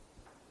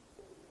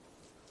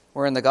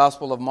We're in the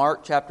Gospel of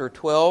Mark, chapter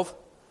 12,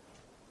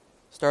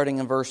 starting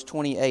in verse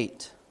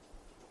 28.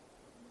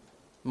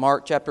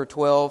 Mark chapter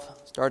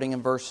 12, starting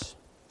in verse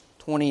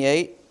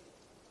 28,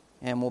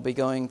 and we'll be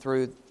going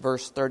through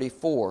verse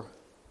 34.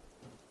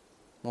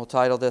 We'll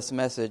title this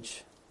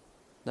message,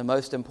 The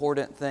Most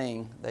Important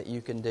Thing That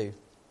You Can Do.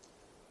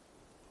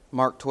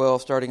 Mark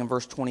 12, starting in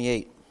verse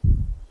 28.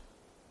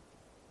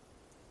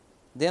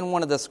 Then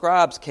one of the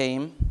scribes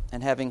came,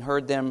 and having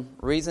heard them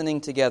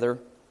reasoning together,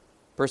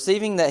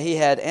 perceiving that he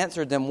had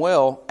answered them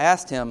well,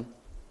 asked him,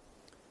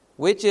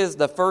 "Which is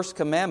the first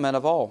commandment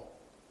of all?"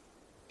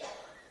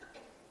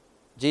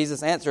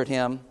 Jesus answered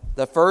him,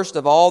 "The first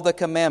of all the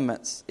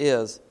commandments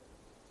is,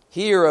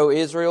 Hear, O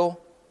Israel,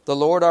 the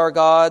Lord our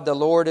God, the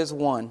Lord is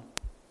one.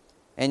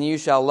 And you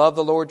shall love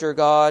the Lord your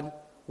God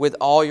with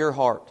all your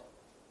heart,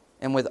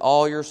 and with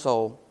all your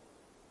soul,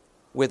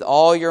 with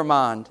all your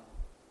mind,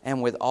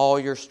 and with all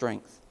your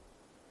strength.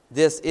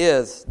 This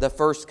is the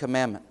first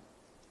commandment.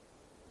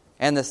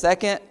 And the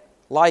second,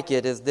 like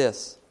it, is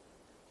this: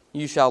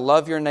 You shall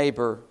love your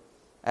neighbor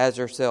as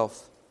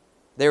yourself.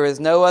 There is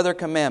no other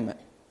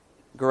commandment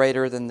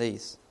greater than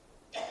these."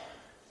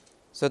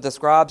 So the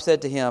scribe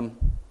said to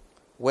him,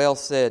 "Well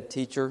said,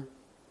 teacher.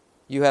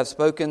 You have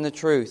spoken the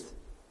truth.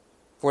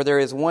 For there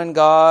is one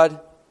God,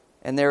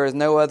 and there is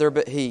no other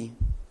but He.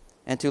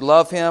 And to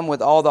love Him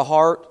with all the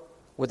heart,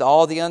 with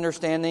all the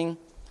understanding,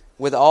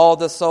 with all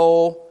the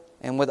soul,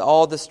 and with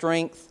all the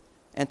strength,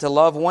 and to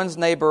love one's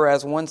neighbor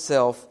as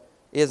oneself,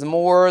 is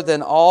more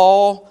than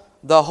all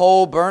the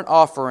whole burnt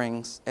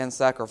offerings and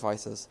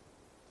sacrifices."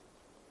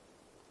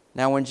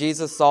 Now when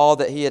Jesus saw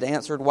that he had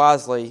answered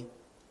wisely,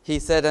 he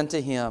said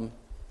unto him,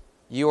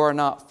 "You are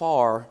not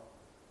far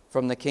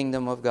from the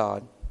kingdom of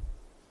God."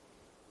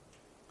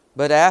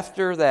 But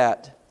after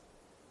that,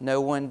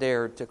 no one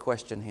dared to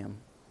question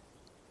him.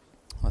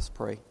 Let's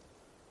pray.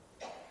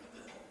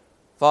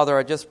 Father,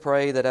 I just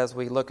pray that as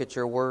we look at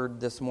your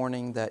word this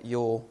morning, that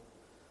your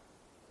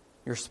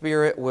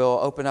Spirit will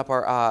open up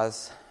our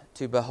eyes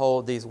to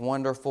behold these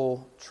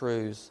wonderful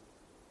truths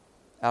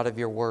out of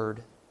your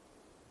word.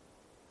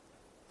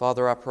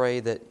 Father, I pray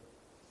that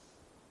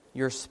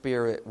your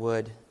Spirit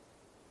would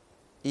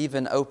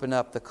even open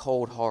up the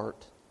cold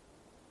heart,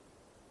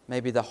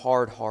 maybe the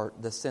hard heart,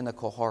 the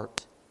cynical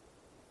heart,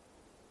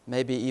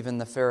 maybe even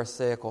the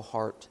Pharisaical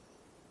heart.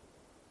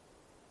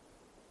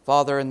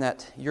 Father, and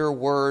that your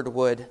word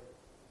would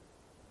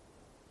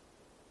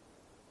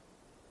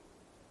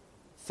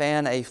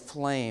fan a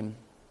flame.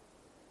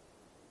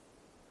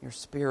 Your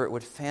Spirit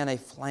would fan a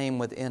flame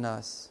within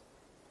us,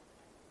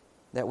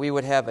 that we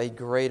would have a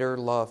greater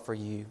love for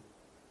you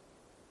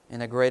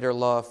and a greater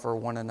love for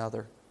one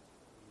another.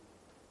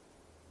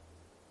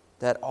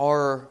 That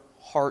our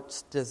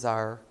heart's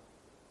desire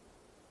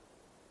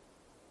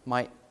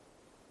might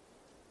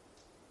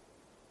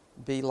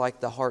be like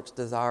the heart's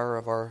desire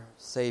of our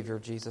Savior,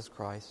 Jesus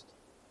Christ,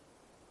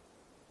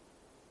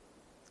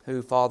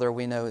 who, Father,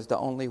 we know is the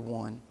only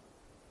one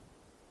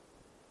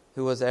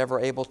who was ever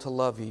able to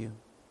love you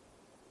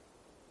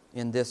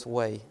in this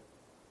way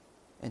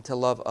and to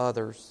love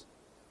others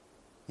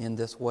in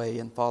this way.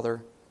 And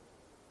Father,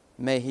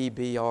 may He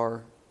be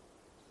our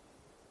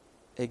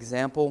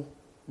example.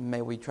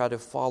 May we try to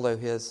follow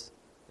His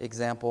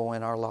example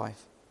in our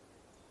life.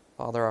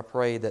 Father, I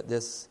pray that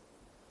this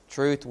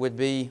truth would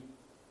be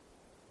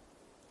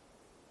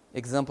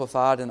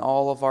exemplified in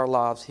all of our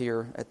lives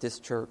here at this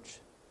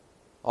church,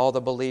 all the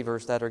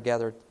believers that are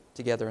gathered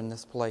together in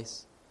this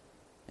place.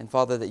 And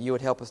Father, that you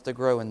would help us to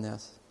grow in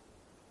this.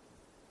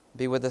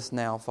 Be with us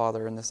now,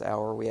 Father, in this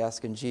hour. We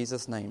ask in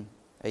Jesus' name.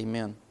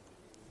 Amen.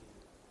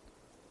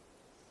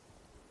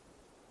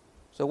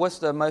 So what's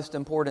the most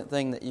important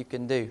thing that you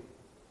can do?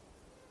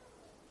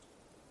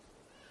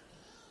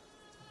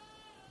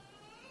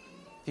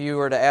 If you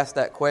were to ask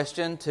that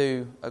question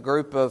to a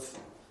group of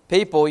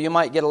people, you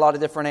might get a lot of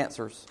different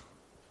answers.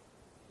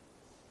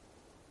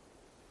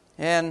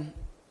 And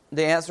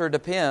the answer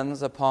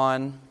depends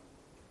upon,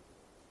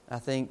 I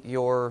think,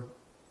 your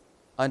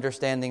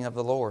understanding of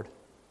the Lord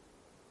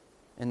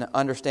and the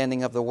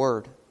understanding of the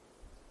Word.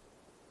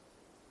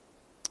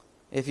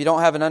 If you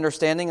don't have an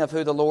understanding of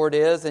who the Lord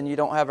is and you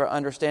don't have an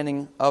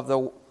understanding of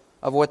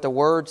what the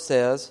Word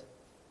says,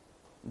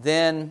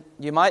 then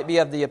you might be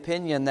of the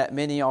opinion that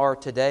many are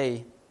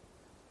today,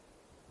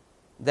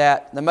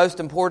 that the most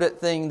important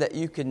thing that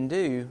you can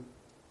do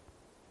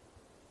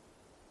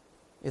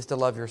is to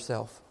love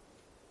yourself.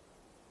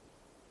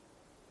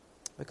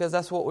 Because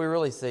that's what we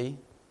really see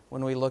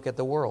when we look at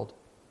the world.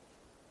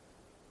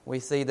 We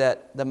see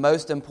that the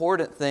most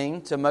important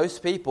thing to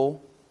most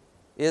people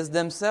is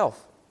themselves.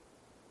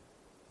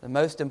 The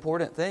most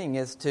important thing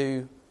is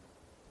to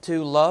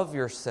love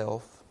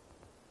yourself,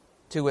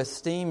 to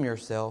esteem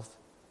yourself,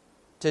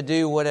 to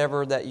do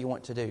whatever that you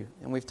want to do.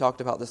 And we've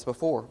talked about this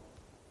before.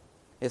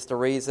 It's the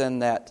reason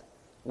that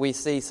we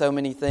see so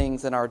many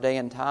things in our day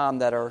and time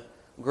that are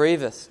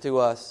grievous to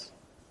us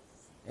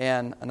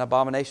and an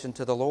abomination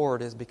to the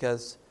Lord, is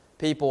because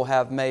people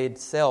have made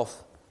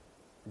self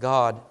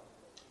God,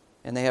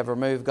 and they have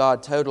removed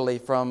God totally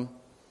from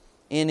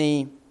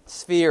any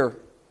sphere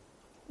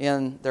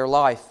in their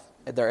life,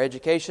 their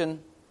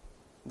education,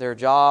 their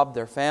job,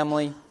 their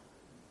family,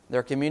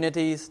 their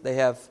communities. They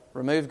have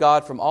removed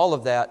God from all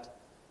of that,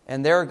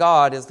 and their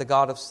God is the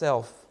God of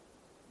self.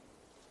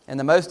 And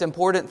the most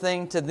important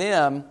thing to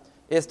them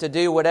is to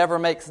do whatever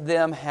makes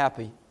them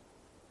happy.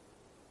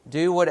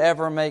 Do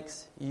whatever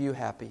makes you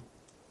happy.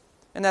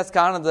 And that's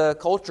kind of the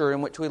culture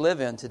in which we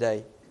live in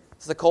today.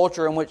 It's the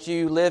culture in which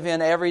you live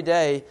in every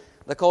day.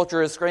 The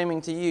culture is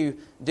screaming to you,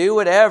 do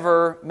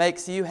whatever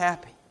makes you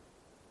happy.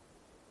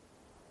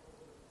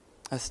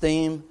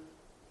 Esteem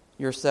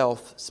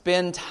yourself.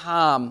 Spend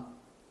time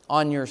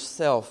on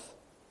yourself.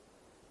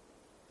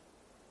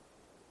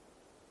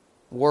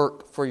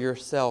 Work for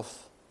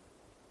yourself.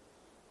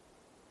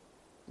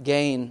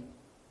 Gain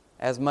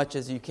as much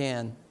as you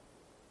can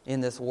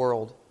in this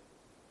world.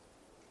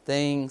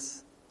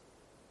 Things,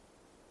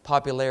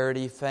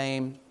 popularity,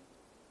 fame,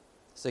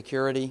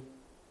 security,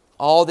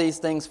 all these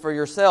things for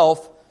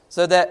yourself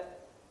so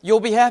that you'll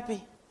be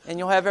happy and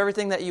you'll have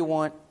everything that you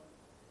want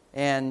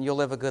and you'll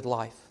live a good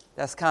life.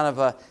 That's kind of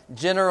a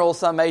general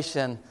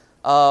summation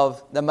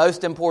of the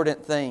most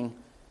important thing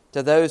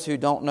to those who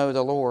don't know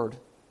the Lord.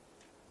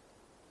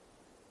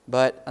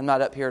 But I'm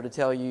not up here to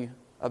tell you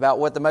about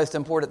what the most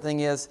important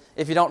thing is.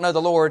 If you don't know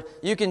the Lord,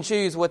 you can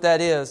choose what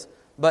that is.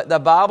 But the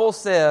Bible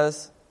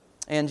says,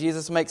 and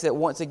Jesus makes it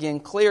once again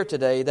clear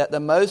today, that the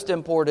most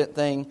important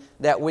thing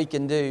that we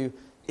can do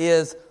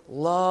is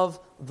love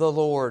the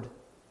Lord.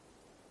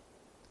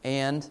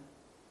 And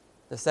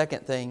the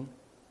second thing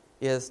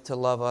is to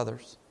love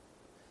others.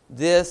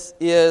 This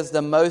is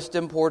the most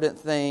important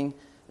thing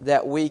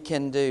that we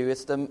can do.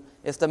 It's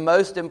the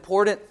most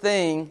important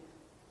thing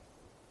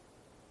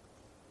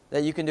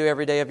that you can do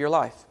every day of your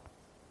life.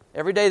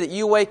 Every day that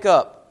you wake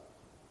up,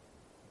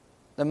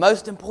 the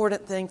most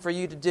important thing for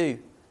you to do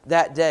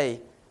that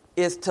day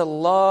is to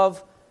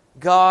love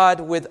God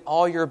with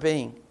all your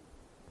being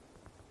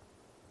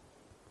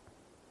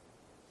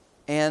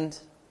and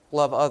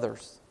love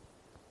others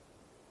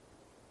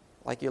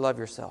like you love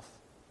yourself,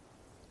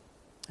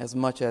 as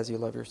much as you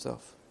love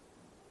yourself.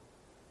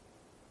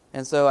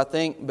 And so I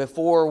think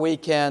before we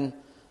can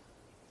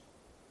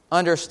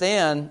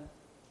understand,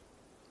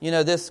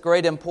 this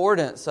great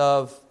importance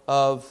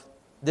of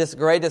this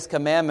greatest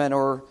commandment,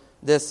 or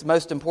this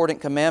most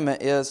important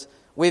commandment, is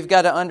we've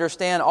got to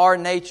understand our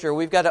nature.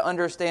 We've got to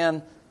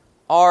understand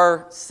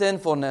our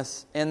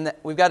sinfulness, and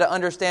we've got to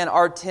understand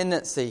our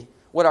tendency,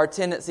 what our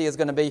tendency is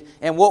going to be,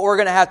 and what we're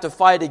going to have to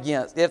fight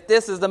against. If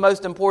this is the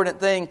most important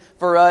thing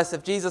for us,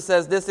 if Jesus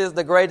says this is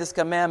the greatest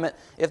commandment,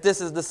 if this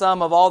is the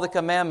sum of all the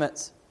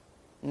commandments,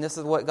 and this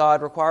is what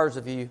God requires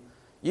of you,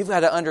 you've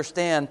got to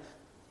understand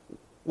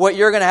what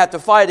you're going to have to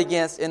fight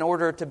against in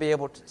order to be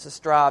able to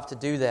strive to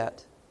do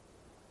that.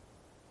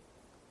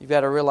 You've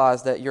got to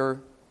realize that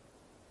your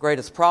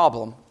greatest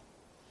problem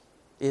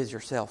is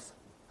yourself.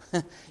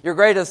 Your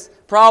greatest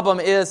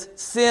problem is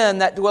sin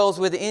that dwells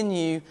within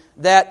you.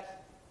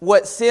 That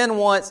what sin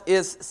wants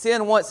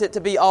it to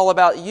be all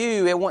about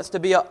you. It wants to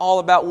be all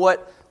about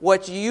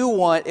what you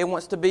want. It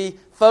wants to be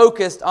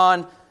focused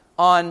on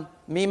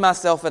me,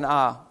 myself, and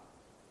I.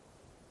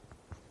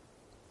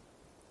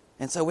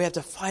 And so we have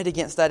to fight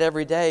against that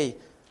every day.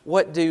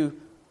 What do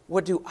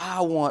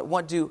I want?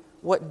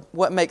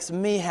 What makes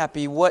me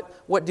happy?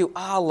 What do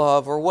I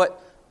love? Or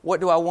what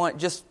do I want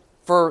just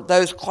for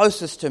those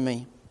closest to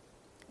me?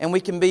 And we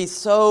can be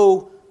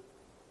so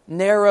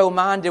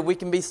narrow-minded. We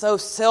can be so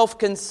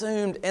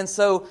self-consumed and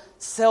so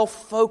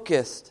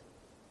self-focused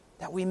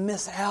that we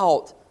miss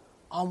out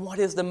on what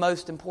is the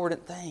most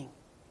important thing.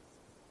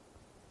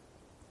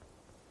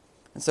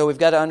 And so we've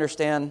got to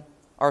understand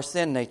our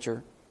sin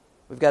nature.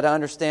 We've got to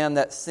understand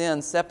that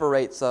sin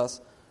separates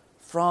us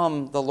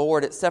from the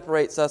Lord. It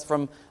separates us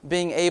from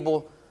being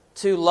able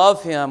to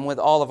love Him with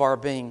all of our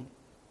being.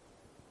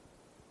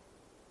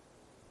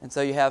 And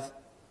so you have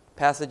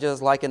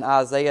passages like in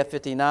Isaiah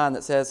 59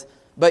 that says,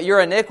 "But your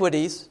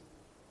iniquities,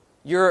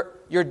 your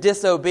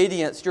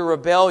disobedience, your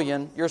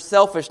rebellion, your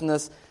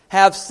selfishness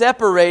have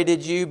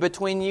separated you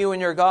between you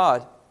and your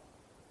God."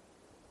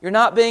 You're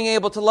not being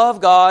able to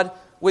love God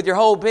with your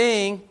whole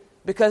being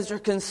because you're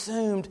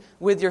consumed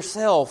with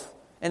yourself,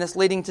 and it's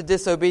leading to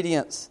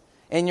disobedience.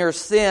 And your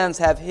sins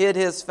have hid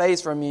His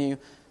face from you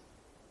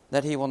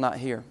that He will not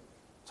hear.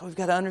 So we've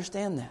got to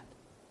understand that.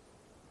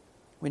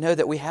 We know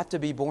that we have to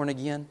be born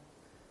again.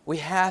 We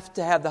have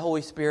to have the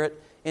Holy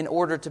Spirit in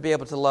order to be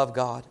able to love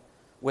God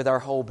with our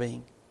whole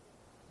being.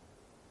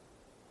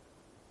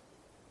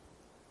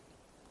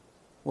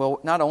 Well,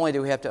 not only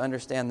do we have to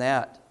understand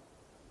that,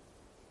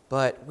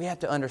 but we have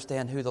to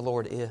understand who the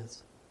Lord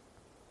is.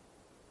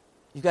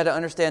 You've got to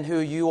understand who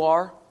you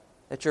are,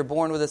 that you're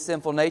born with a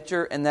sinful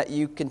nature and that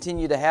you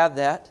continue to have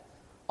that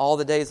all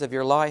the days of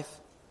your life.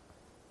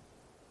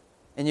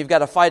 And you've got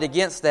to fight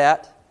against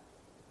that.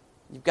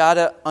 You've got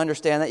to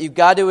understand that. You've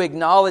got to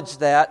acknowledge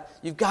that.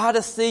 You've got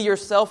to see your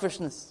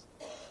selfishness.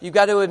 You've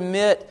got to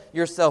admit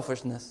your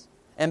selfishness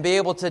and be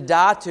able to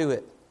die to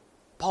it.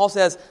 Paul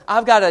says,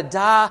 I've got to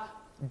die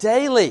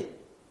daily.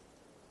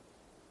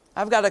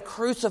 I've got to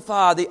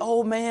crucify the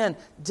old man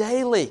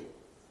daily.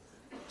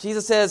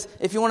 Jesus says,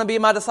 if you want to be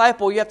my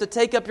disciple, you have to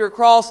take up your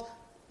cross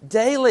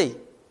daily.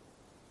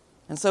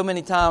 And so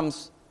many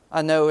times,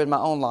 I know in my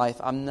own life,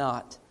 I'm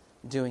not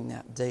doing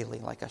that daily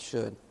like I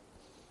should.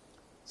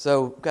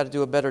 So we've got to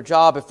do a better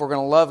job if we're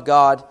going to love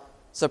God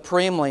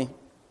supremely,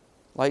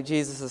 like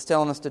Jesus is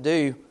telling us to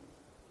do.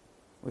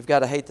 We've got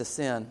to hate the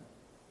sin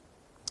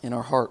in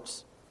our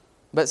hearts.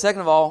 But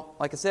second of all,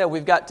 like I said,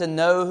 we've got to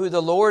know who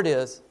the Lord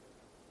is.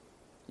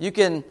 You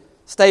can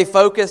stay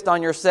focused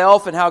on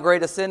yourself and how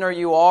great a sinner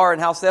you are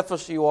and how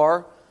selfish you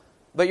are,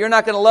 but you're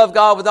not going to love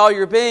God with all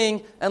your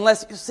being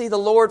unless you see the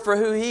Lord for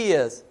who He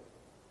is.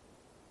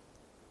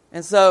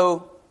 And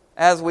so,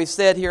 as we've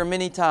said here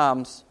many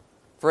times,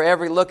 for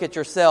every look at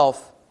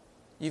yourself,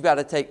 you've got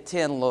to take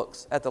 10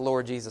 looks at the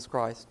Lord Jesus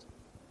Christ.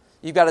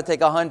 You've got to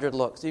take 100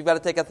 looks. You've got to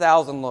take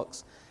 1,000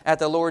 looks at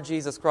the Lord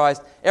Jesus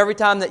Christ. Every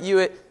time that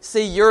you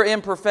see your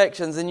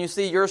imperfections and you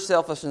see your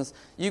selfishness,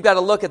 you've got to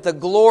look at the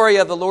glory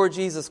of the Lord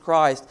Jesus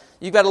Christ.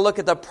 You've got to look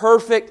at the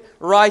perfect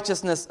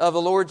righteousness of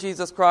the Lord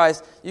Jesus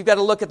Christ. You've got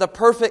to look at the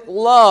perfect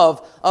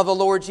love of the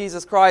Lord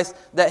Jesus Christ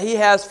that He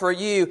has for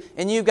you.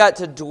 And you've got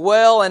to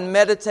dwell and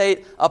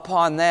meditate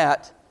upon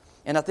that.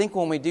 And I think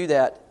when we do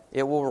that,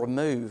 it will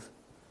remove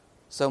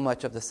so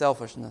much of the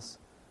selfishness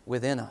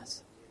within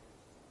us.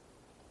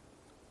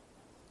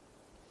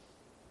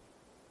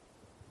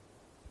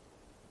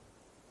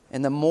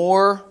 And the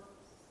more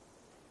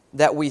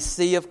that we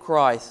see of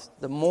Christ,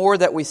 the more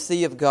that we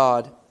see of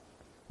God,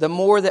 the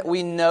more that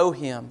we know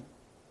Him,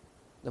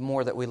 the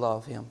more that we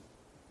love Him.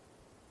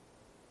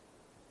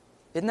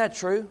 Isn't that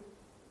true?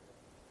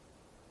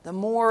 The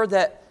more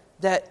that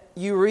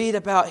you read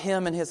about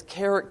Him and His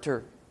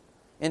character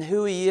and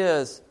who He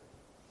is,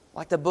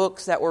 like the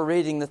books that we're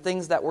reading, the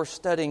things that we're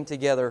studying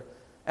together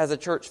as a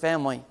church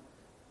family,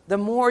 the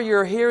more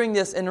you're hearing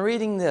this and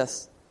reading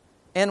this,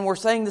 and we're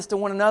saying this to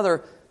one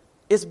another,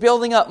 it's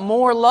building up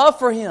more love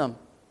for Him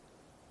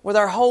with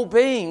our whole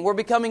being. We're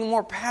becoming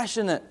more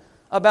passionate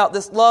about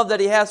this love that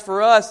He has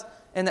for us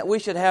and that we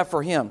should have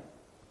for Him.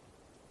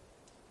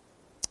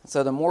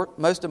 So the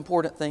most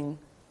important thing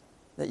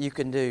that you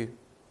can do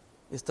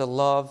is to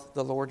love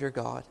the Lord your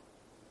God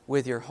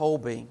with your whole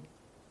being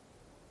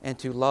and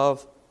to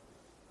love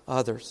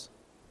others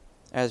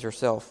as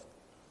yourself.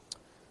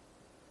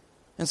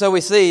 And so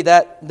we see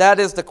that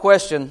is the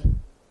question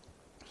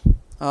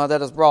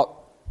that is brought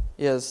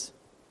is,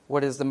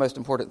 what is the most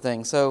important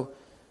thing? So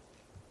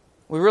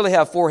we really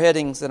have 4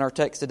 headings in our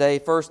text today.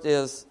 First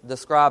is the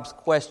scribe's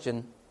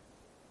question.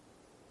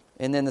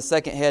 And then the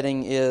second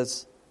heading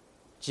is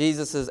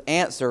Jesus'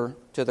 answer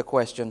to the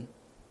question.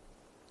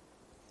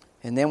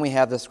 And then we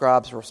have the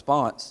scribe's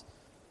response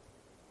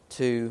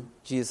to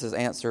Jesus'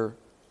 answer.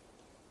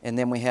 And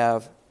then we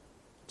have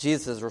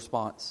Jesus'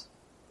 response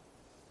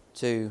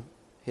to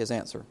His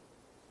answer,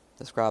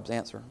 the scribe's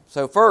answer.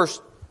 So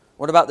first,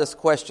 what about this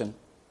question?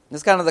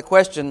 This is kind of the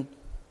question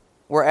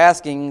we're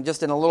asking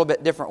just in a little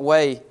bit different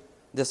way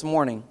this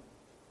morning.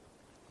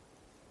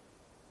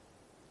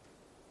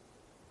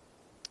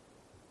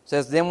 It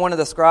says, then one of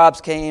the scribes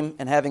came,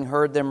 and having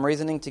heard them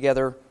reasoning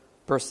together,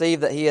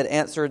 perceived that he had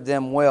answered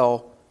them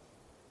well,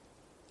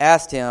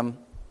 asked him,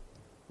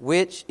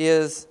 which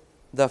is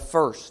the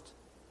first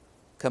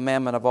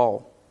commandment of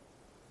all?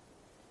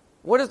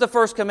 What is the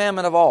first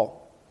commandment of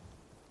all?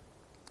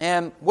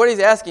 And what he's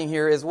asking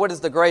here is, what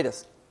is the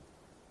greatest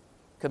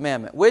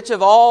commandment? Which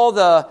of all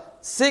the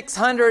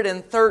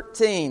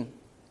 613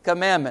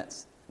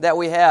 commandments that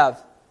we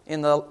have in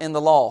the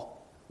law,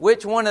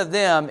 which one of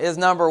them is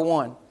number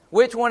one?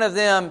 Which one of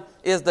them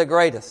is the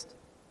greatest?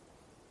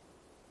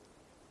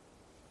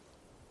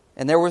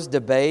 And there was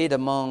debate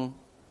among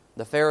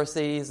the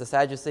Pharisees, the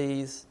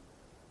Sadducees,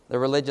 the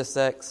religious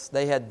sects.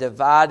 They had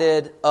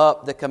divided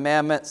up the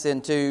commandments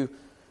into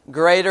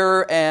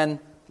greater and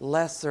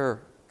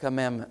lesser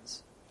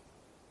commandments.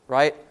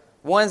 Right?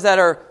 Ones that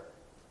are,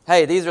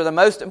 hey, these are the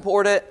most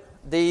important.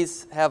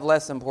 These have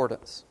less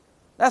importance.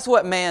 That's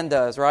what man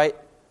does, right?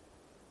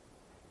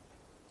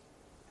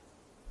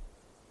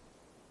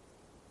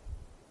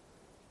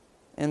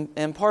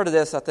 And part of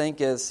this, I think,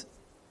 is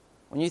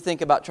when you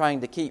think about trying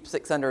to keep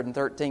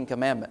 613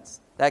 commandments,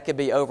 that could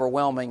be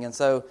overwhelming. And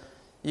so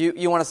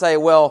you want to say,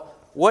 well,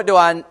 what do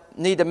I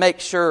need to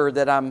make sure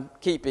that I'm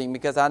keeping?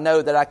 Because I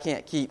know that I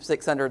can't keep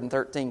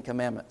 613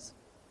 commandments.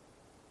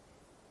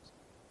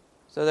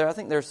 So I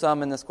think there's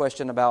some in this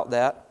question about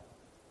that.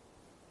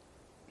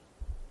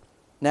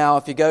 Now,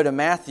 if you go to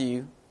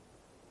Matthew,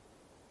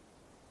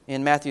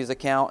 in Matthew's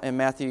account, in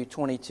Matthew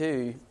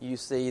 22, you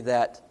see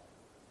that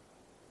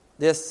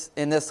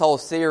in this whole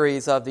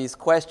series of these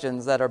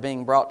questions that are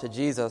being brought to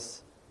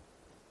Jesus,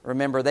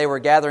 remember, they were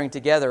gathering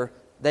together.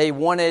 They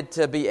wanted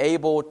to be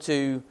able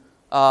to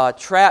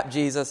trap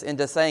Jesus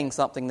into saying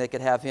something that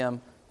could have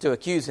him to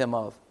accuse him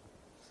of.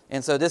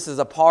 And so this is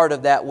a part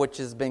of that which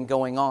has been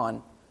going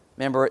on.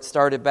 Remember, it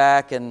started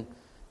back and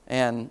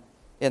in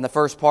the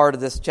first part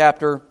of this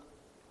chapter,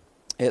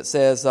 it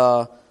says,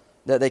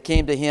 that they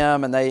came to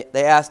him and they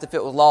asked if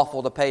it was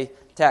lawful to pay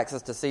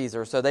taxes to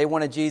Caesar. So they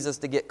wanted Jesus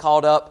to get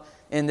caught up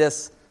in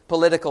this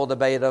political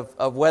debate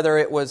of whether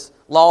it was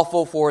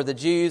lawful for the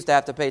Jews to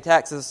have to pay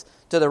taxes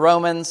to the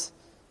Romans.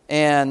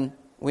 And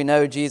we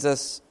know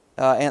Jesus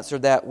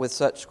answered that with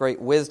such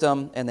great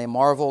wisdom, and they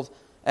marveled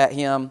at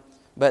him.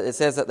 But it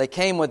says that they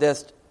came with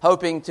this,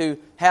 hoping to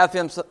have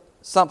him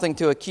something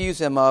to accuse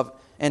him of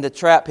and to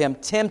trap him,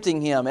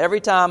 tempting him.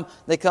 Every time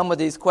they come with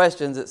these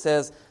questions, it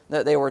says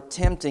that they were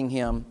tempting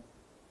him.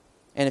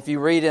 And if you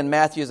read in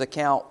Matthew's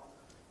account,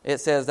 it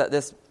says that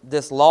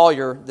this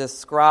lawyer, this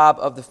scribe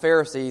of the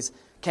Pharisees,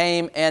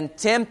 came and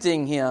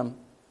tempting him,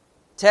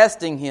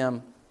 testing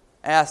him,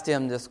 asked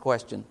him this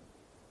question.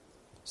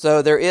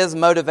 So there is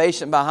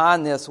motivation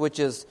behind this, which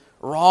is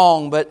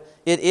wrong, but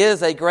it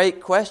is a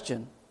great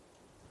question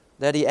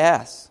that he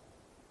asks.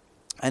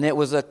 And it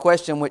was a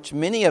question which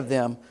many of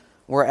them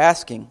were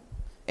asking.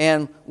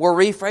 And we're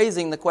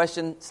rephrasing the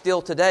question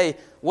still today.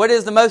 What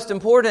is the most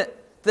important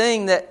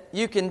thing that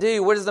you can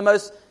do? What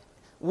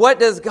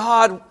does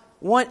God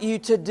want you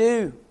to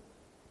do?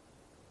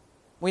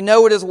 We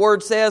know what His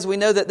Word says. We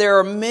know that there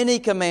are many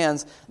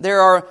commands. There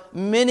are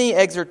many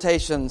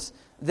exhortations.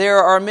 There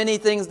are many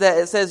things that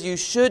it says you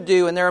should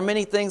do, and there are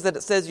many things that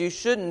it says you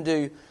shouldn't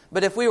do.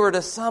 But if we were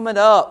to sum it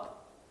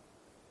up,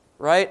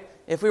 right?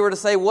 If we were to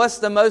say, what's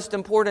the most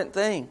important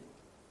thing?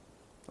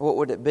 What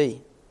would it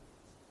be?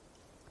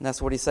 And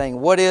that's what he's saying.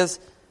 What is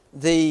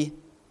the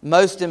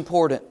most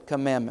important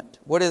commandment?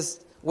 What is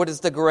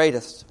the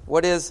greatest?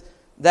 What is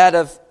that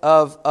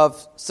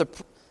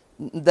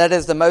that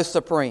is the most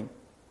supreme?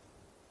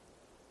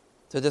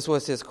 So this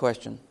was his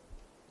question.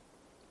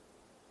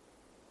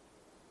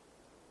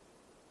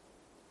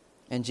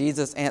 And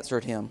Jesus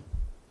answered him,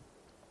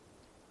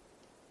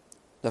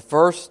 the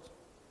first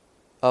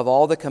of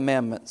all the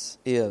commandments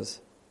is,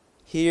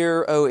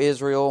 Hear, O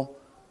Israel,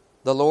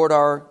 the Lord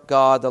our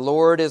God, the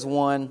Lord is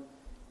one,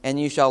 and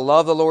you shall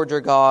love the Lord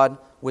your God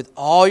with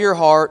all your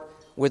heart,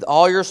 with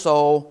all your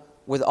soul,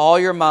 with all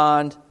your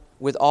mind,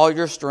 with all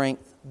your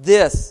strength.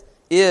 This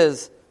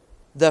is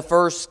the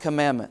first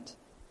commandment.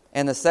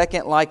 And the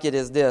second like it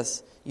is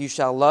this, you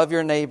shall love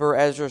your neighbor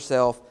as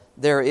yourself.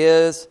 There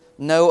is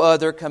no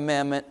other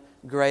commandment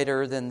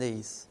greater than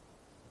these.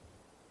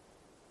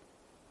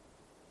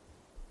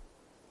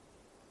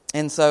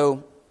 And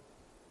so,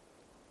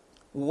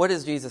 what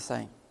is Jesus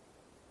saying?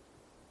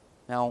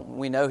 Now,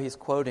 we know he's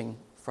quoting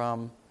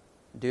from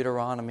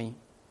Deuteronomy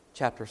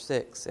chapter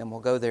 6, and we'll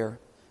go there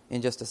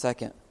in just a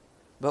second.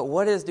 But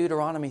what is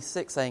Deuteronomy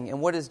 6 saying,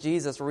 and what is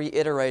Jesus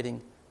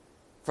reiterating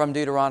from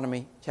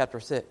Deuteronomy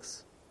chapter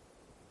 6?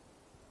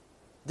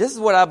 This is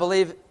what I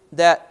believe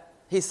that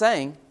he's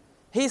saying.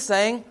 He's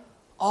saying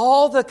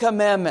all the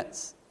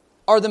commandments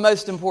are the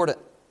most important,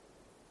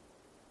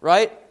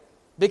 right?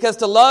 Because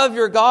to love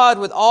your God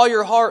with all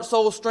your heart,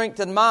 soul, strength,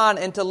 and mind,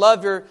 and to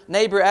love your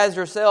neighbor as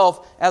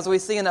yourself, as we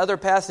see in other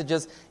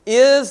passages,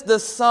 is the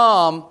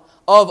sum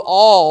of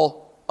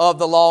all of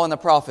the law and the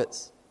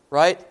prophets,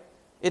 right?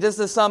 It is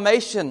the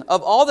summation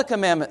of all the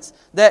commandments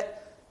that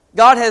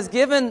God has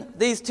given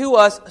these to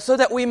us so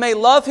that we may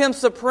love Him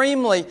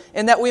supremely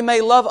and that we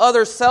may love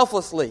others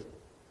selflessly.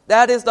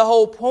 That is the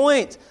whole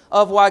point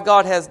of why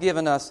God has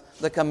given us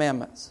the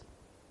commandments.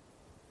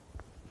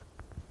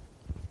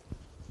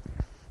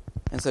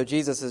 And so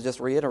Jesus is just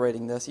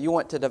reiterating this. You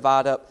want to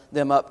divide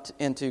them up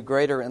into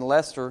greater and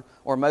lesser,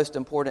 or most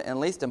important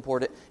and least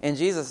important. And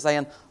Jesus is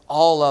saying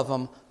all of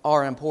them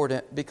are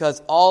important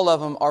because all of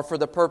them are for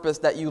the purpose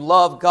that you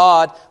love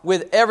God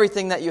with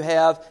everything that you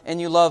have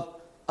and you love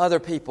other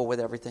people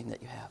with everything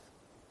that you have.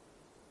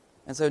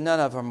 And so none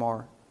of them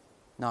are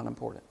not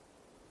important.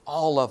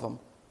 All of them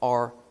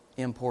are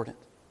important.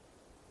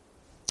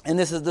 And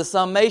this is the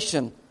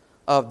summation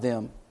of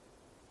them.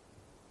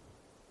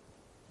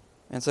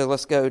 And so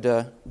let's go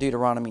to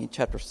Deuteronomy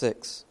chapter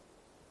 6,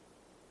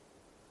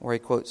 where he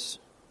quotes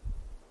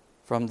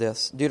from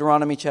this.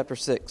 Deuteronomy chapter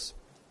 6.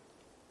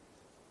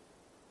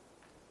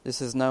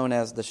 This is known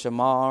as the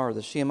Shema or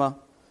the Shema.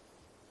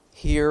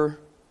 Hear,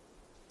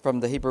 from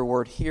the Hebrew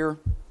word hear.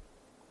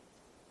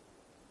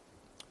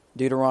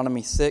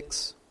 Deuteronomy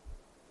 6.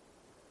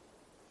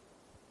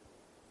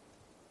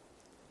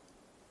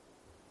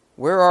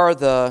 Where are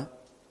the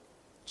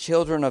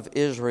children of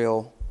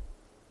Israel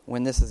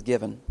when this is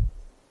given?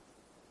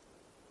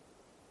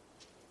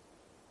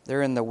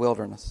 They're in the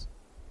wilderness,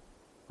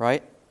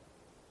 right?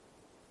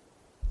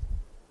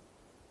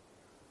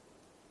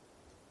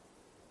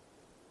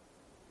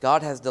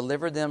 God has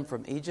delivered them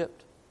from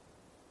Egypt.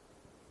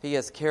 He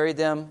has carried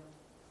them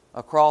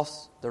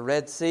across the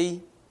Red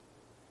Sea.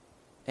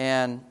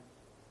 And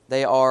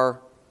they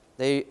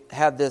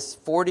have this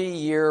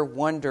 40-year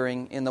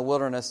wandering in the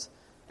wilderness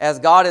as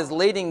God is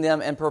leading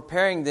them and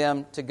preparing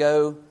them to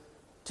go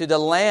to the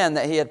land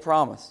that He had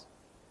promised,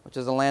 which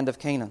is the land of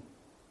Canaan.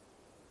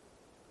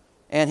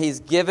 And He's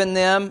given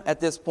them, at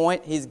this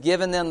point, He's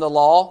given them the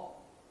law.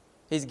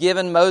 He's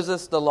given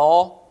Moses the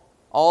law,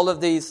 all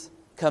of these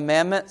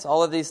commandments,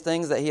 all of these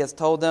things that He has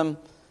told them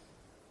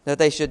that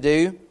they should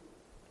do.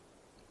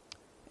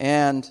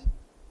 And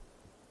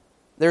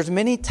there's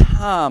many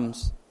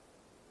times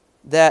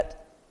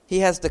that he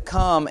has to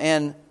come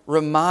and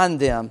remind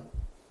them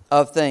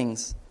of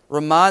things.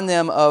 Remind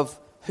them of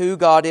who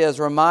God is.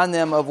 Remind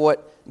them of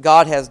what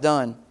God has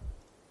done.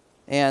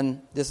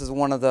 And this is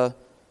one of the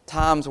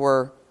times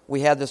where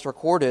we have this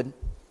recorded,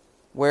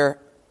 where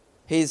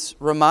he's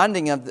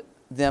reminding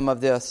them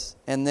of this.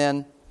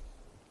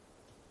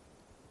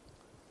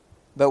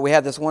 But we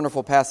have this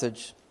wonderful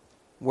passage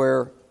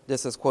where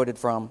this is quoted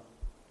from.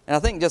 And I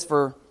think just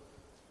for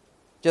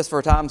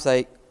time's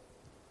sake,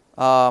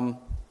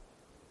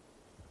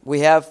 we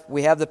have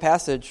the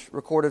passage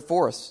recorded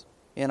for us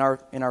in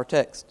our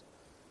text.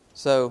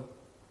 So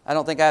I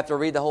don't think I have to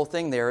read the whole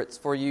thing there. It's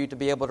for you to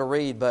be able to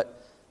read.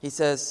 But he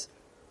says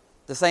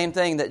the same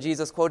thing that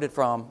Jesus quoted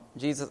from.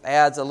 Jesus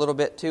adds a little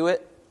bit to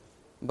it,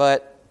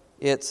 but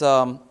it's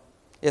the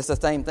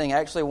same thing. I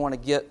actually want to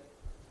get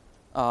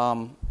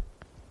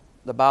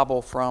the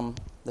Bible from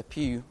the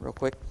pew real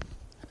quick.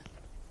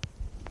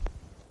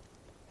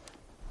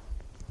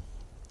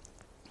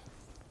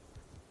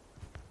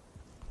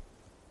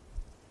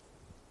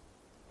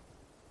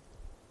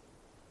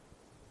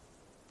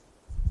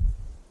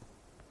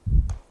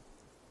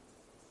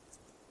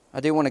 I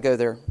do want to go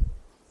there.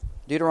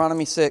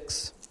 Deuteronomy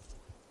 6.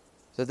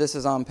 So this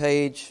is on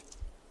page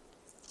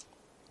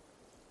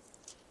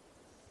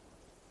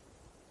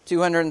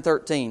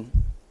 213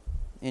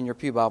 in your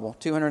pew Bible.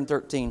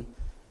 213.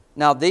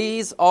 Now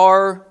these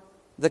are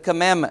the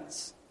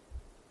commandments,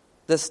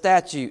 the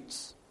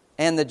statutes,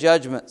 and the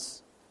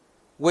judgments,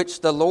 which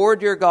the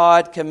Lord your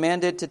God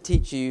commanded to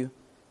teach you,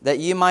 that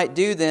you might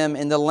do them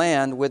in the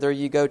land whither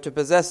you go to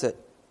possess it,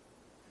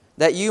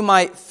 that you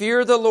might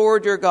fear the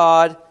Lord your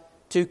God,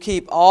 to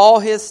keep all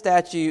his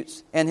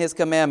statutes and his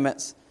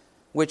commandments,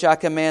 which I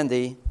command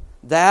thee,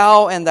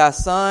 thou and thy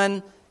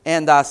son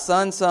and thy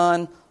son's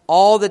son,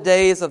 all the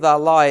days of thy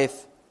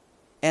life,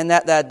 and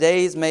that thy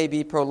days may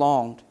be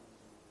prolonged.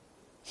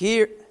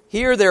 Hear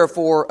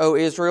therefore, O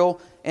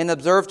Israel, and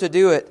observe to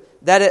do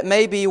it, that it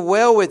may be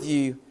well with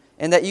you,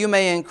 and that you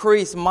may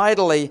increase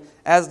mightily,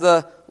 as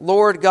the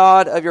Lord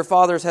God of your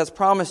fathers has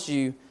promised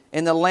you,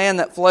 in the land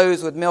that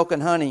flows with milk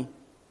and honey.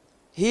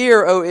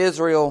 Hear, O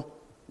Israel,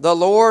 the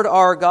Lord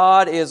our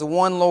God is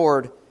one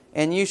Lord,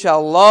 and you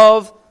shall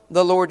love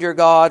the Lord your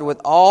God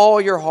with all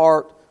your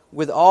heart,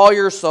 with all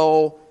your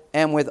soul,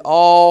 and with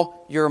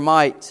all your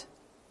might.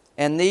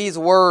 And these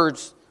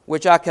words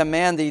which I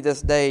command thee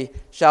this day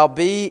shall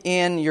be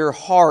in your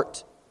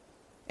heart,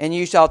 and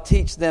you shall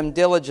teach them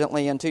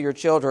diligently unto your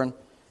children,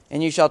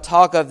 and you shall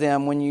talk of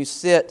them when you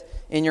sit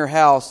in your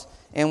house,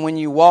 and when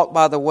you walk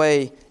by the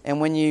way,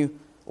 and when you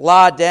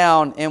lie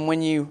down, and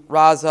when you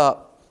rise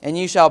up. And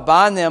you shall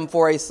bind them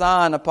for a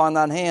sign upon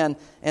thine hand,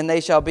 and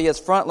they shall be as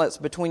frontlets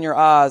between your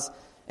eyes.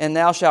 And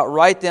thou shalt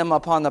write them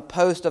upon the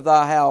post of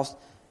thy house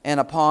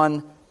and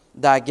upon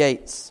thy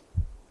gates.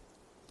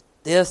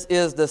 This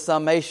is the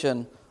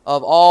summation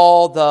of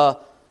all the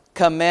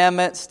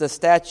commandments, the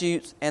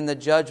statutes, and the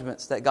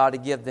judgments that God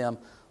had given them.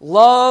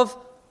 Love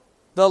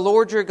the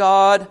Lord your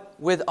God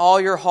with all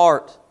your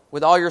heart,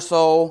 with all your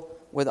soul,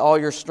 with all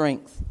your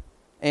strength.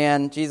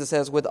 And Jesus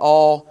says, with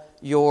all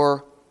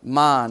your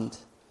mind.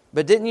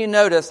 But didn't you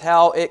notice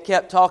how it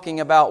kept talking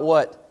about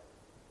what?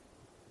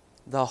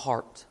 The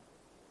heart.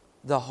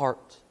 The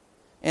heart.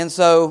 And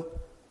so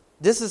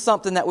this is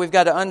something that we've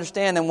got to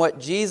understand, and what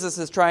Jesus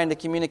is trying to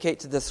communicate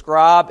to the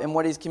scribe and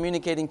what he's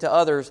communicating to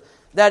others,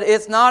 that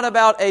it's not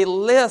about a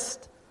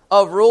list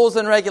of rules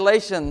and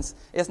regulations.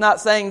 It's not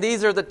saying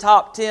these are the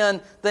top 10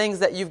 things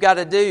that you've got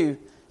to do.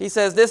 He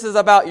says this is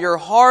about your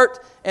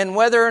heart and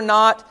whether or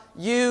not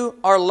you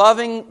are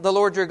loving the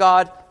Lord your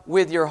God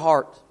with your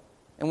heart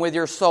and with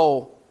your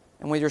soul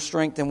and with your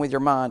strength and with your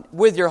mind,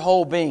 with your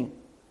whole being.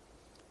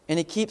 And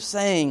he keeps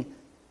saying,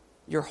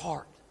 your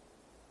heart.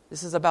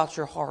 This is about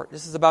your heart.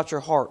 This is about your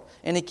heart.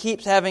 And he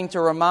keeps having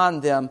to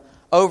remind them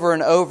over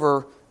and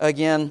over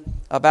again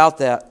about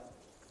that.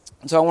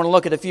 And so I want to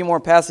look at a few more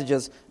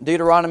passages.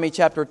 Deuteronomy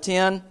chapter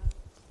 10.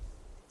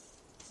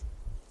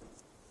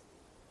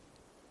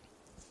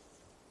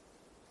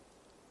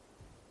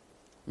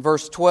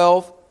 Verse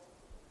 12.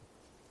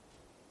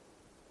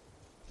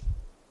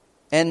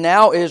 And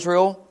now,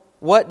 Israel,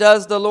 what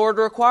does the Lord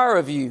require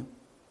of you?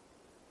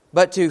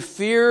 But to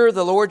fear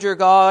the Lord your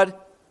God,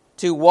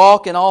 to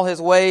walk in all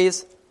his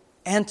ways,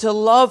 and to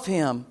love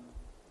him,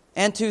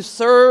 and to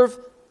serve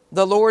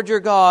the Lord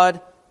your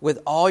God with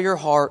all your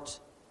heart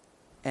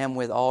and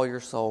with all your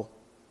soul.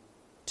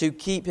 To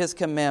keep his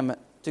commandment,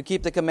 to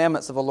keep the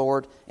commandments of the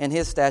Lord and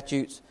his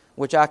statutes,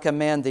 which I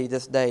command thee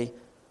this day,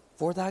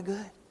 for thy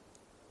good.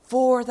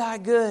 For thy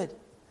good.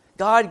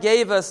 God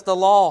gave us the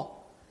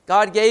law.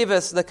 God gave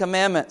us the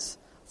commandments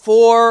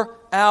for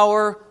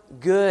our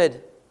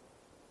good.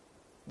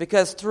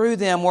 Because through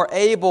them we're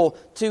able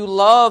to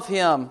love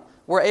him.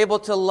 We're able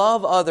to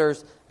love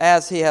others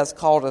as he has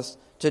called us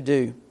to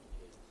do.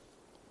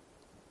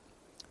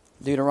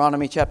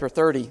 Deuteronomy chapter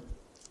 30.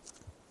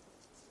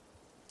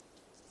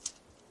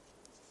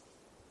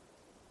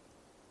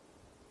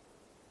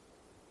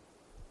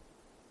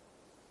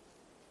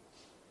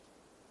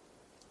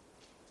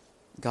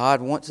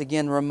 God once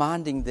again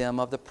reminding them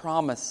of the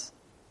promise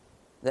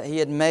that He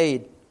had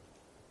made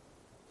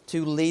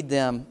to lead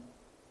them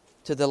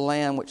to the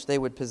land which they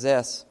would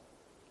possess.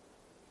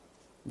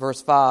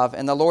 Verse 5,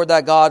 and the Lord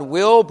thy God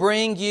will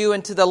bring you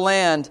into the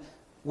land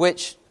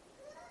which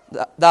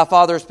thy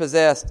fathers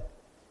possessed,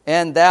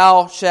 and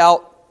thou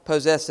shalt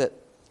possess it.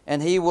 And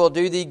He will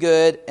do thee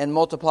good and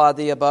multiply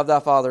thee above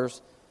thy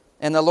fathers.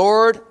 And the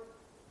Lord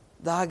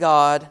thy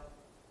God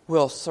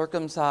will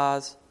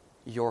circumcise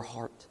your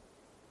heart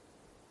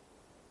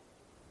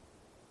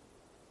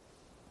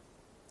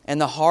and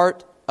the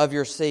heart of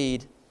your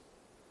seed,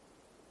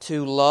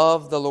 to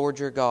love the Lord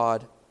your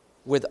God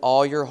with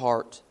all your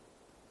heart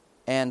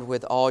and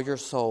with all your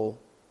soul,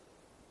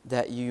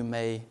 that you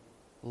may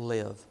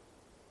live.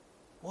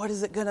 What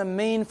is it going to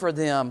mean for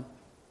them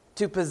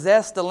to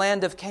possess the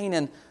land of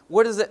Canaan?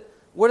 What is it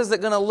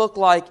going to look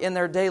like in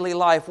their daily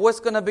life? What's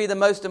going to be the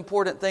most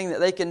important thing that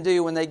they can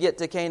do when they get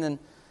to Canaan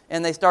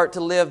and they start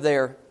to live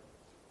there?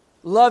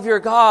 Love your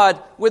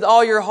God with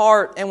all your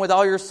heart and with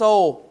all your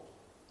soul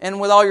and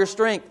with all your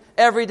strength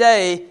every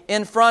day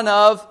in front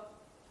of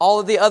all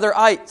of the other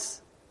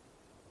ites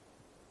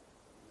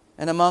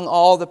and among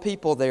all the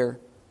people there,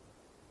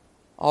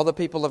 all the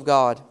people of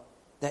God,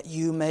 that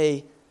you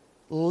may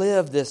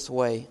live this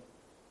way.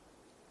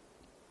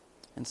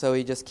 And so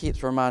He just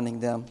keeps reminding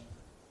them,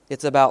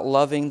 it's about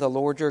loving the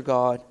Lord your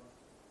God,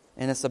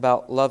 and it's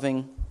about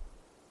loving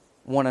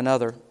one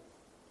another.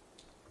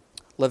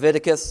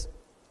 Leviticus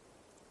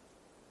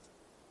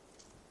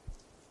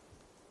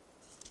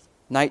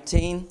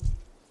 19.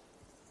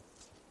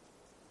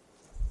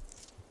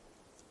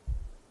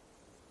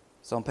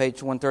 It's on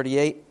page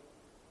 138.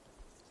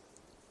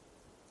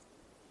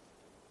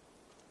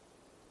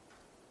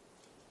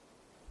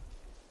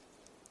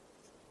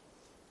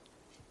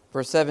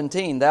 Verse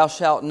 17, thou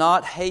shalt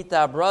not hate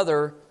thy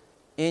brother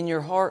in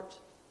your heart.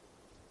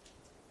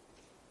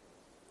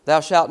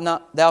 Thou shalt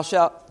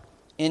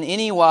in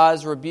any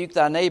wise rebuke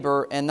thy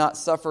neighbor and not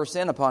suffer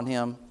sin upon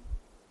him.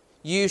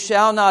 You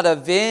shall not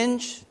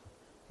avenge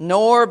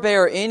nor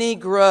bear any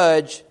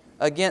grudge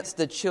against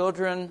the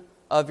children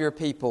of your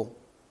people.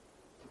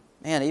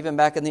 Man, even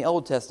back in the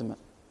Old Testament,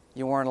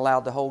 you weren't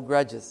allowed to hold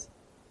grudges.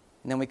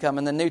 And then we come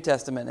in the New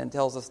Testament and it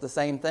tells us the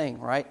same thing,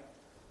 right?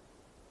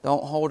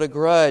 Don't hold a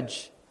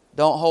grudge.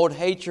 Don't hold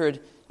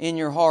hatred in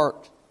your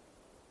heart.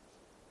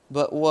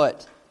 But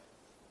what?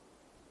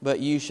 But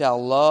you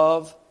shall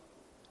love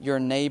your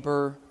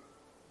neighbor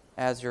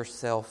as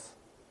yourself.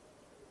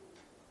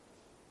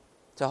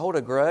 To hold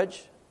a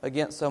grudge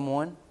against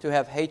someone, to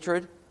have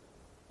hatred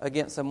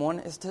against someone,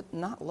 is to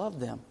not love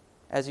them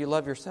as you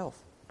love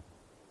yourself.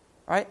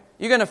 Right?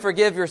 You're going to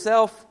forgive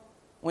yourself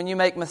when you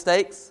make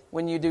mistakes,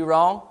 when you do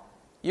wrong.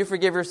 You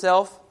forgive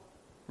yourself,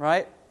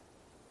 right?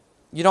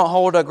 You don't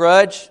hold a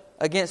grudge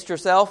against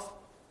yourself.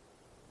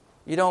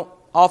 You don't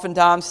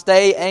oftentimes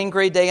stay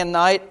angry day and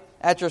night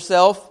at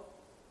yourself.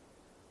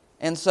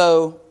 And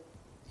so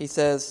He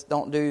says,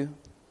 don't do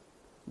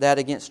that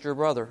against your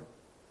brother.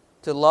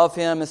 To love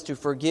him is to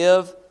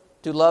forgive.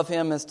 To love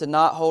him is to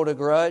not hold a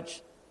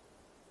grudge.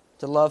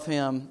 To love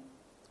him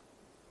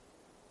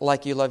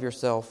like you love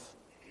yourself.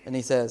 And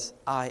He says,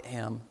 I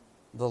am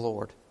the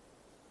Lord,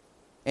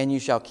 and you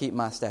shall keep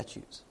my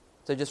statutes.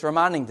 So just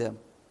reminding them,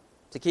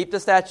 to keep the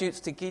statutes,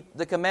 to keep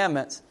the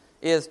commandments,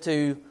 is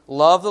to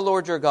love the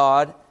Lord your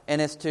God,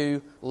 and it's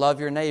to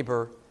love your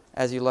neighbor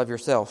as you love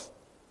yourself.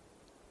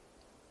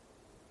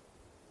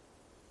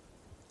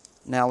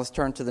 Now let's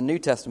turn to the New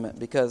Testament,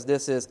 because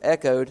this is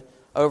echoed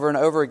over and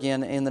over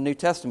again in the New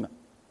Testament.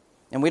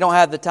 And we don't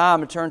have the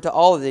time to turn to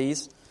all of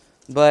these,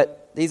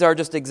 but these are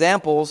just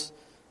examples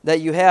that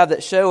you have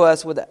that show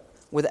us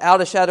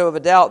without a shadow of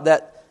a doubt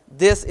that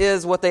this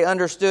is what they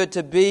understood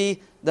to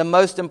be the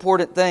most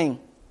important thing.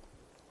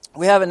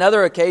 We have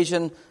another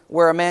occasion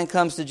where a man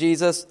comes to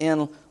Jesus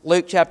in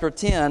Luke chapter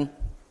 10.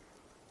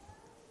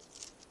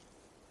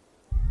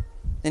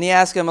 And he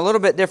asks him a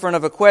little bit different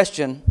of a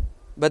question,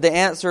 but the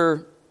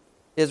answer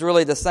is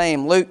really the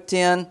same. Luke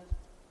 10,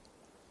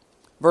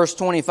 verse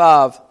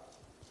 25.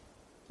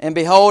 And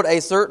behold, a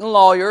certain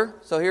lawyer,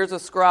 so here's a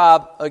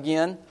scribe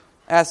again,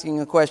 asking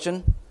a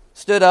question,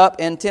 stood up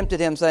and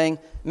tempted him, saying,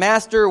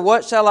 Master,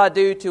 what shall I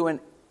do to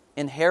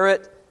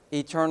inherit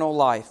eternal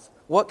life?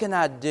 What can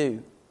I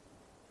do?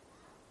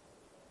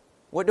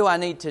 What do I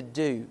need to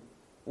do?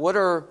 What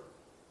are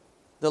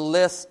the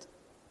list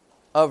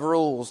of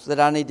rules that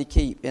I need to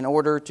keep in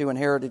order to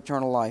inherit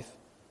eternal life?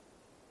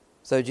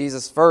 So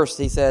Jesus first,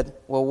 He said,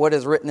 well, what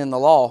is written in the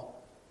law?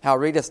 How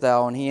readest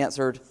thou? And he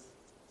answered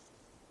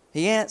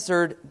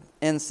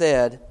and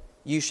said,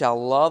 you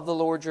shall love the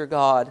Lord your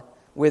God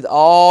with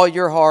all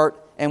your heart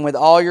and with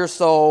all your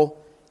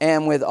soul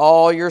and with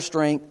all your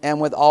strength and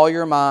with all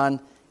your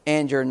mind,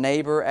 and your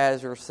neighbor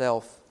as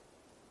yourself.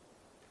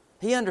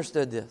 He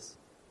understood this.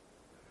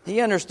 He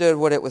understood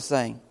what it was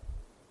saying.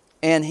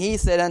 And he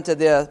said unto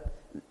this,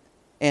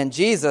 and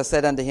Jesus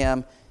said unto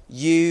him,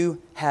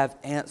 you have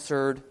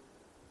answered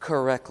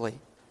correctly.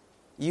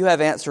 You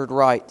have answered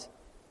right.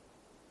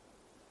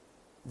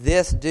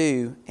 This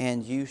do,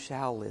 and you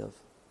shall live.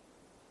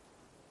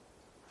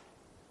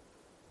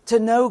 To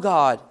know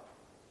God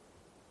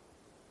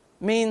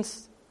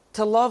means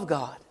to love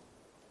God.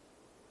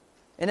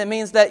 And it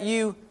means that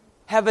you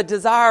have a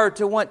desire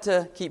to want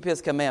to keep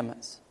His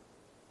commandments.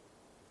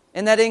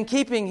 And that in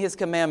keeping His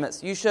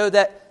commandments, you show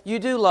that you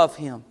do love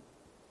Him.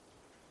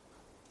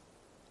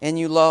 And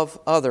you love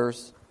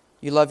others.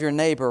 You love your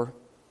neighbor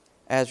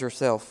as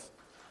yourself.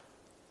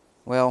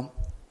 Well,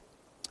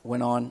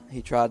 went on.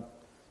 He tried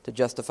to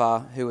justify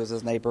who was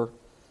his neighbor.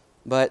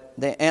 But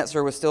the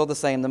answer was still the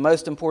same. The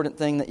most important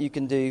thing that you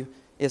can do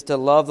is to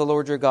love the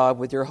Lord your God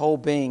with your whole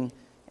being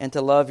and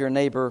to love your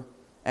neighbor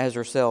as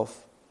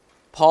yourself.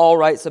 Paul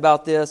writes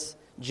about this.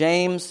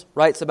 James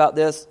writes about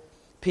this.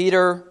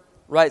 Peter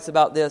writes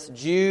about this.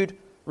 Jude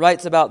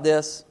writes about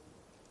this.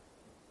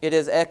 It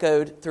is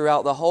echoed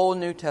throughout the whole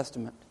New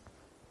Testament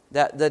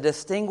that the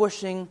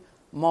distinguishing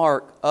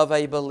mark of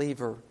a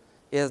believer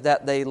is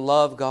that they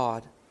love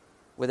God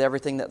with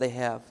everything that they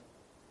have,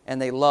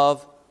 and they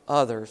love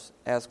others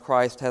as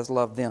Christ has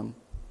loved them.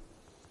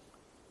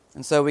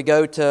 And so we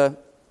go to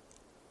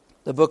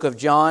the book of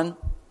John,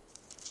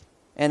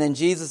 and in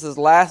Jesus'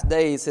 last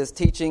days, His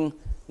teaching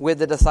with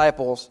the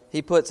disciples,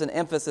 He puts an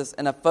emphasis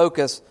and a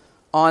focus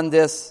on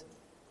this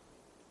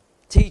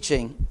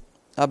teaching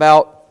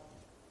about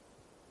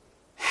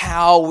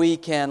how we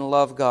can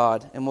love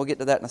God. And we'll get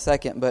to that in a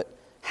second, but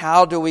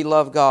how do we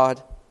love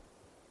God?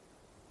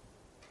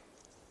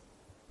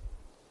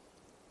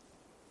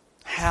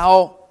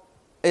 How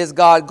is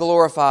God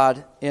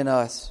glorified in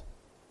us?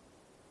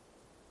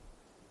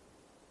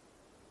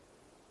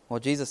 Well,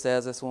 Jesus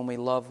says it's when we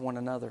love one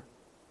another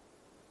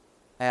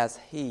as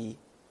He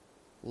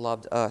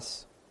loved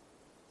us.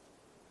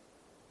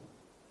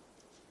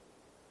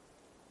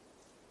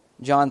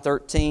 John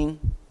 13,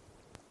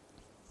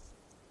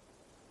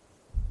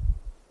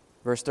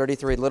 verse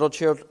 33, Little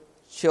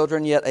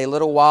children, yet a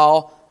little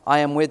while I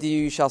am with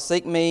you. You shall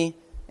seek me.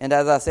 And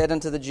as I said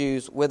unto the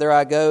Jews, whither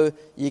I go,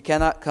 ye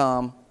cannot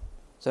come.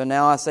 So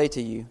now I say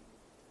to you,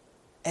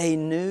 a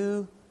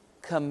new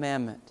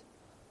commandment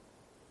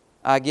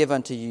I give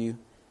unto you,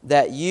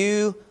 that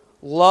you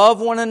love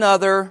one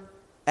another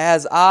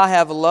as I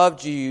have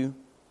loved you,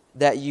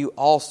 that you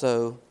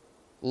also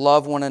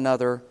love one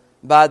another.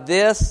 By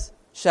this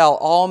shall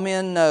all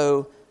men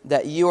know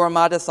that you are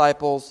my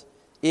disciples,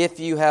 if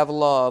you have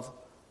love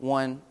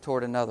one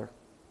toward another.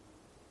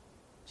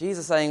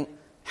 Jesus saying,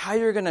 how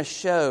you're going to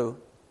show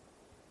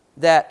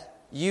that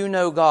you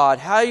know God,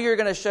 how you're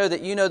going to show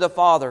that you know the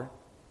Father,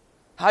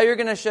 how you're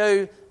going to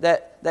show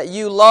that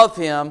you love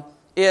Him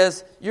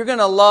is you're going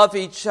to love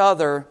each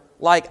other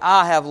like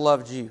I have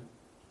loved you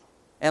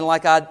and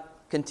like I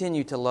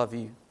continue to love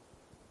you.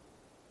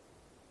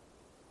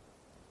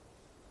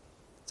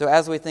 So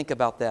as we think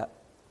about that,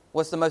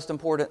 what's the most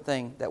important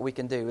thing that we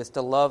can do is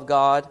to love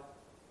God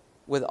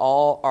with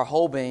all our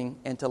whole being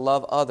and to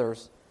love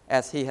others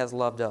as He has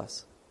loved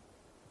us.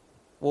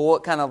 Well,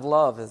 what kind of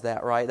love is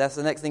that, right? That's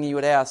the next thing you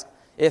would ask.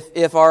 If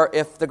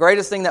the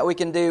greatest thing that we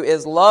can do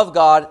is love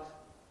God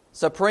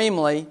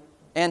supremely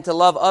and to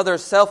love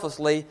others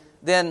selflessly,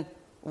 then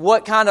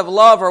what kind of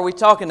love are we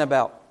talking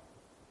about?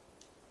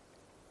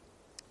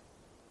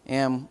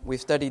 And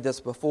we've studied this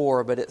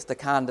before, but it's the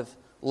kind of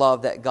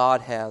love that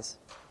God has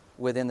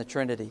within the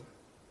Trinity.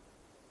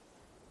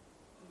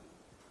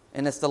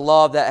 And it's the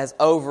love that has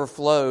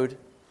overflowed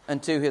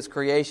into His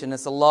creation.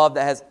 It's the love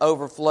that has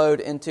overflowed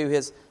into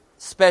His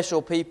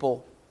special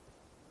people.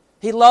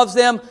 He loves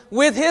them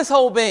with His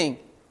whole being.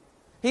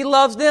 He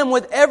loves them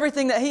with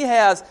everything that He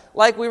has.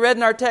 Like we read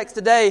in our text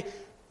today,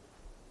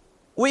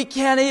 we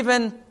can't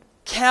even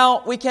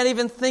count, we can't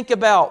even think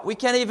about, we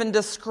can't even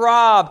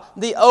describe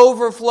the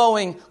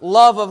overflowing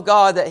love of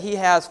God that He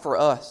has for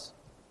us.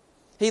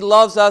 He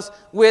loves us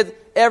with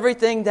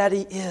everything that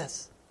He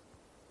is.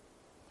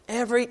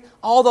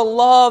 All the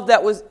love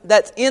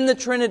that's in the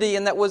Trinity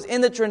and that was in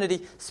the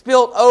Trinity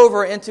spilled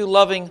over into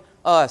loving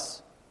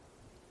us.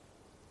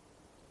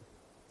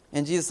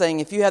 And Jesus is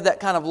saying, if you have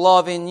that kind of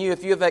love in you,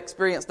 if you have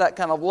experienced that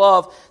kind of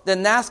love,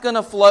 then that's going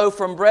to flow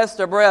from breast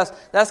to breast.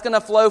 That's going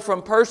to flow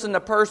from person to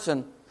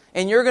person.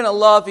 And you're going to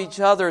love each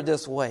other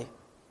this way.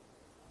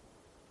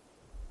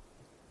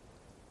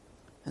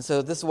 And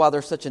so this is why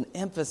there's such an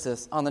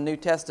emphasis on the New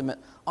Testament,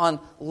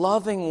 on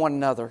loving one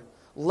another,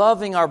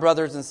 loving our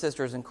brothers and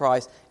sisters in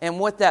Christ.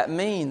 And what that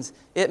means,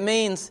 it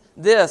means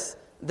this,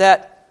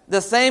 that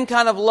the same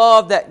kind of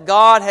love that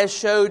God has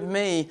showed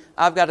me,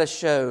 I've got to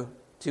show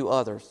to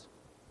others.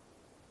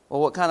 Well,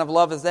 what kind of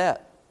love is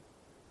that?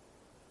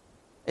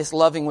 It's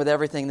loving with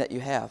everything that you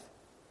have.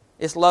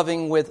 It's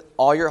loving with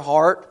all your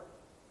heart,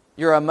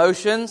 your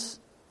emotions,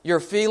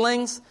 your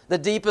feelings, the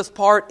deepest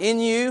part in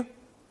you,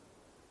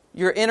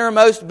 your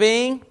innermost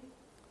being.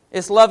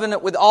 It's loving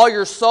it with all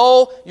your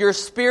soul, your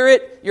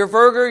spirit, your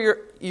fervor,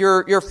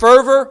 your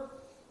fervor,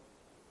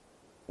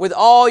 with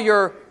all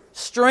your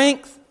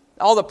strength,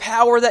 all the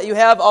power that you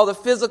have, all the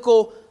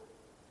physical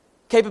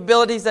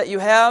capabilities that you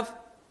have.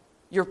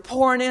 You're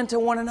pouring into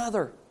one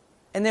another.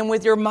 And then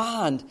with your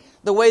mind,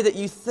 the way that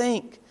you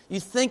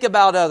think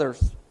about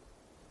others.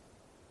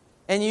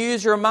 And you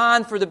use your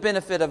mind for the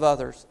benefit of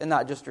others and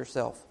not just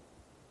yourself.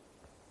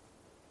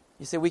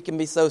 You see, we can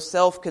be so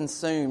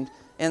self-consumed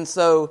and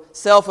so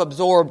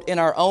self-absorbed in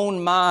our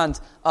own minds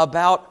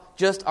about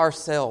just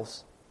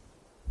ourselves.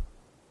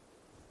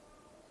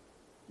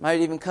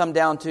 Might even come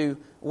down to,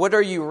 what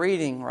are you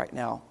reading right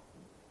now?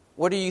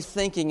 What are you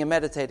thinking and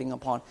meditating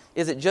upon?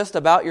 Is it just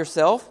about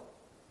yourself?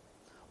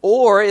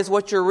 Or is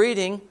what you're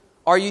reading,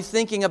 are you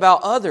thinking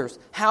about others?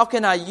 How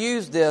can I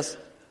use this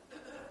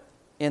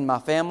in my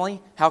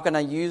family? How can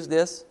I use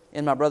this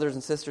in my brothers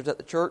and sisters at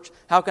the church?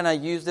 How can I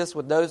use this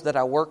with those that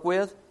I work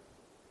with?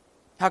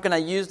 How can I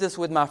use this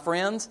with my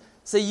friends?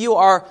 See, you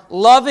are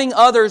loving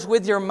others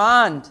with your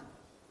mind.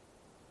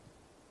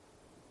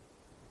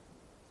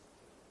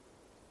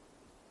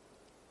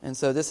 And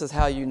so this is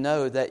how you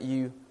know that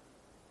you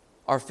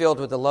are filled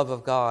with the love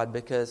of God,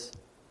 because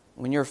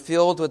when you're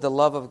filled with the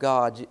love of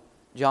God,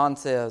 John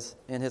says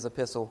in his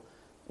epistle,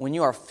 when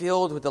you are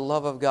filled with the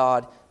love of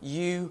God,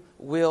 you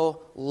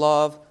will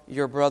love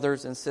your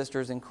brothers and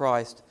sisters in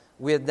Christ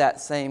with that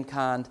same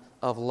kind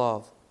of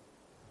love.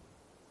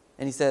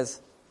 And he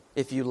says,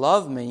 if you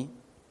love me,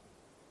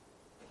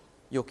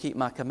 you'll keep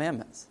my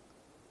commandments.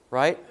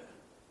 Right?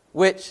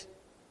 Which,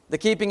 the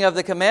keeping of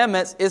the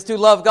commandments is to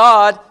love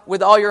God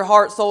with all your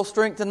heart, soul,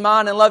 strength, and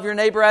mind, and love your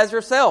neighbor as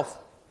yourself.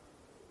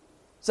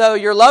 So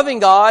you're loving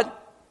God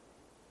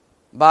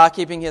by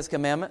keeping His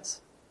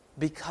commandments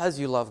because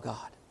you love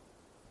God.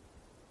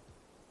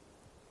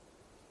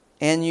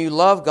 And you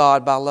love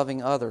God by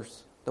loving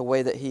others the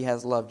way that He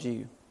has loved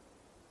you.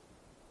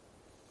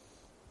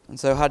 And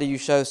so how do you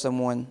show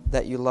someone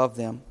that you love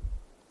them?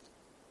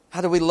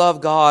 How do we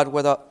love God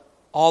with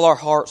all our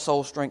heart,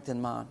 soul, strength,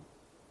 and mind?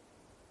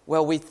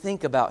 Well, we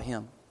think about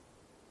Him.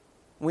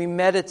 We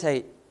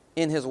meditate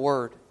in His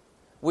Word.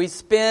 We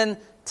spend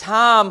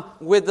time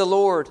with the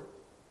Lord.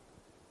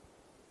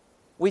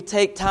 We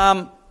take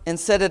time and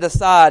set it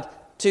aside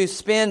to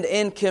spend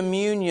in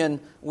communion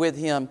with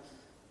Him.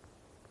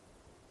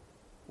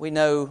 We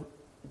know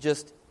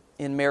just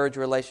in marriage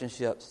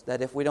relationships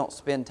that if we don't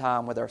spend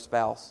time with our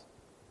spouse,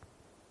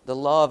 the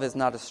love is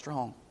not as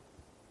strong.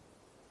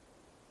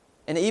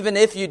 And even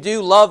if you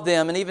do love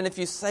them, and even if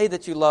you say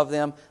that you love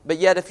them, but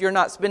yet if you're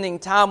not spending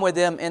time with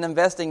them and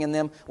investing in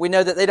them, we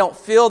know that they don't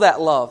feel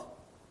that love,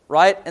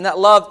 right? And that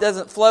love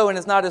doesn't flow and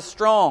is not as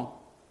strong.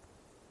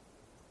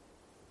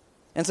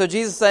 And so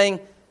Jesus is saying,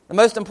 the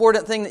most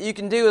important thing that you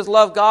can do is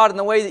love God, and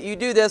the way that you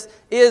do this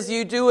is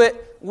you do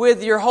it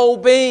with your whole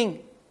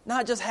being,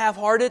 not just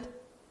half-hearted,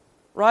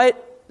 right?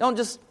 Don't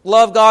just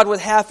love God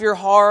with half your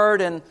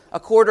heart and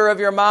a quarter of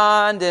your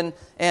mind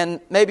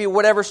and maybe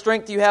whatever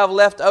strength you have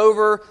left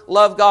over,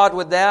 love God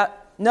with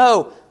that.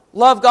 No,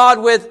 love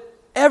God with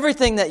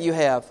everything that you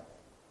have.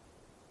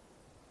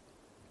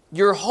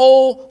 Your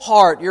whole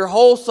heart, your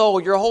whole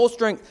soul, your whole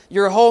strength,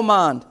 your whole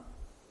mind.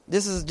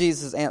 This is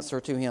Jesus'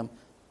 answer to him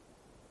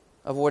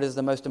of what is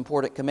the most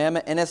important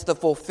commandment, and it's the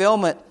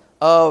fulfillment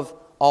of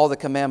all the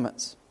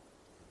commandments.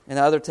 In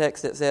the other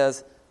text it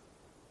says,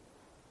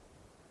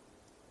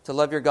 to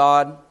love your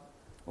God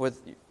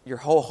with your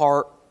whole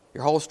heart,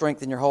 your whole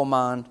strength, and your whole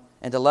mind,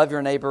 and to love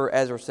your neighbor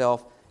as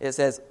yourself. It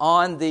says,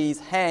 on these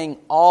hang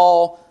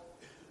all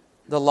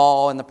the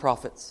law and the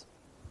prophets.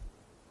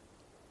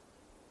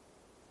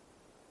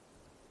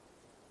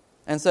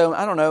 And so,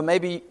 I don't know,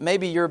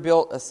 maybe you're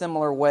built a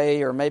similar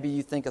way, or maybe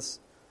you think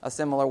a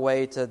similar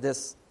way to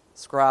this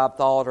scribe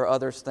thought or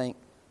others think,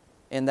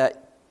 in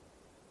that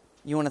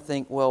you want to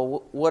think,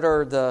 well, what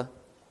are the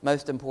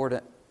most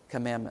important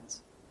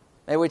commandments?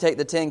 Maybe we take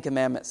the 10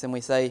 Commandments and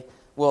we say,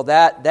 well,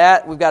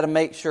 that we've got to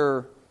make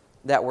sure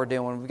that we're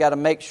doing. We've got to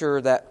make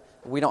sure that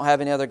we don't have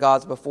any other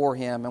gods before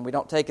Him, and we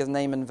don't take His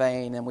name in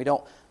vain, and we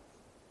don't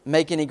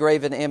make any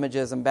graven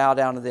images and bow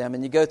down to them.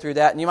 And you go through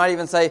that, and you might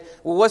even say,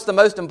 well, what's the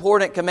most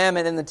important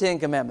commandment in the 10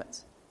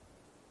 Commandments?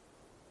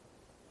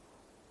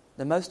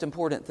 The most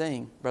important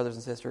thing, brothers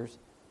and sisters,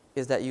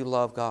 is that you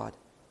love God.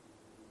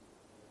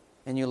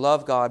 And you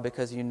love God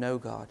because you know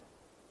God.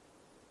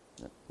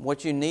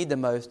 What you need the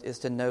most is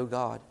to know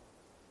God.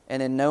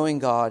 And in knowing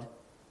God,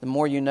 the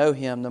more you know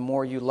Him, the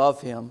more you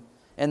love Him.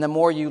 And the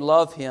more you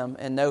love Him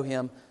and know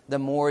Him, the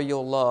more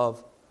you'll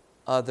love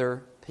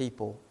other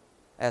people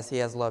as He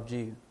has loved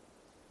you.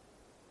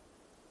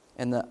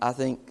 And I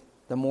think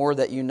the more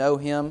that you know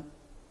Him,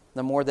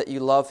 the more that you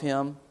love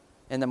Him,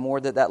 and the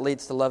more that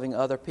leads to loving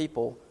other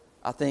people,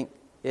 I think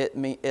it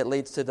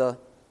leads to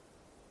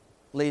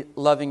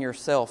loving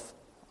yourself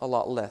a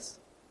lot less.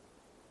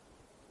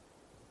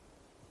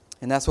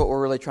 And that's what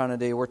we're really trying to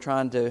do. We're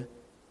trying to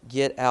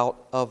get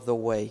out of the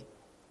way.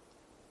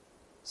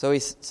 So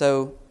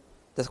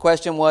the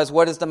question was,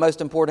 what is the most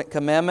important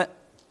commandment?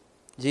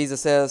 Jesus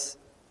says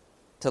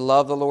to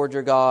love the Lord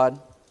your God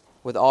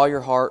with all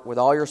your heart, with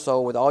all your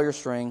soul, with all your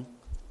strength,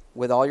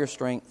 with all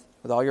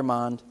your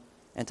mind,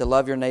 and to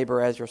love your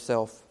neighbor as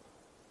yourself.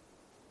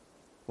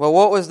 Well,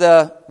 what was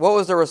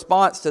the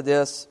response to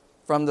this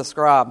from the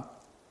scribe?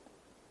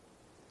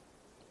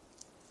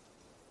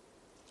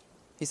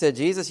 He said,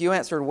 Jesus, you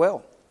answered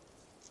well.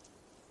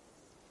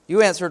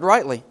 You answered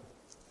rightly.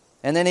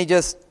 And then he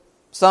just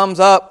sums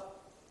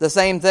up the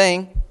same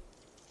thing.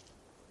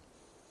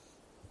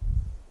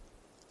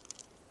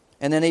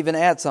 and then even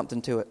add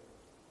something to it.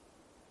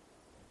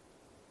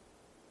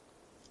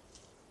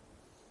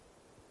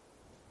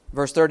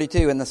 Verse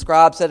 32, and the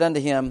scribe said unto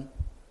him,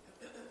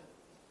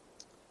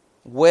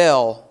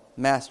 Well,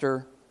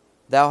 Master,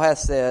 thou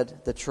hast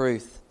said the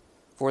truth,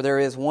 for there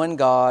is one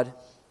God,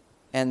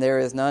 and there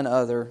is none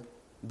other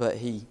but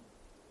He.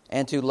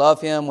 And to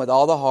love Him with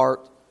all the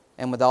heart,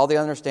 and with all the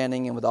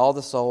understanding, and with all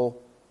the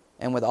soul,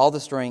 and with all the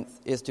strength,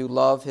 is to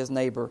love his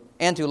neighbor,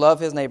 and to love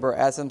his neighbor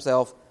as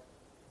himself,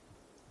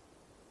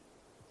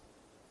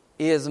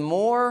 is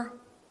more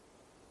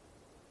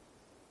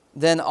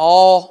than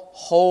all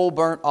whole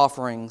burnt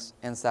offerings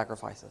and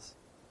sacrifices.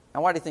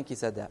 Now, why do you think he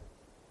said that?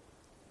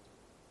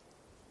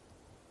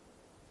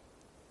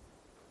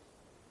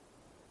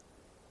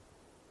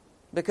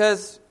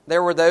 Because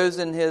there were those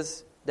in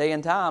his day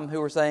and time who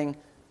were saying,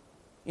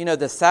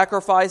 the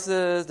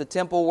sacrifices, the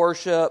temple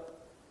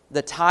worship,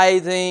 the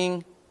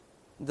tithing,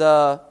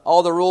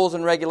 all the rules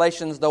and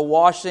regulations, the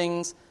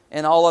washings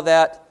and all of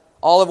that,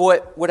 all of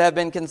what would have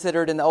been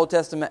considered in the Old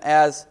Testament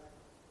as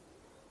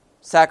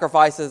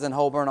sacrifices and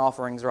whole burnt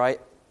offerings, right?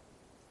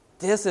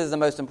 This is the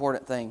most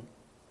important thing.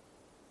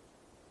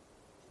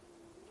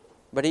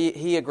 But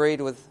he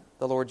agreed with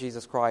the Lord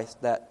Jesus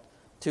Christ that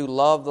to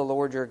love the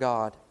Lord your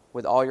God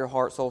with all your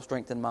heart, soul,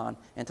 strength, and mind,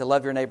 and to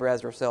love your neighbor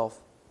as yourself,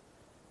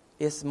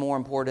 is more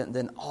important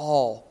than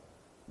all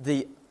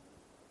the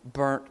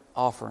burnt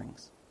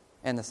offerings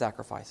and the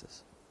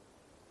sacrifices.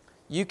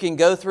 You can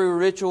go through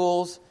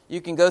rituals,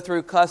 you can go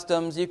through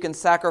customs, you can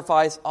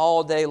sacrifice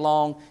all day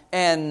long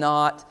and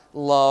not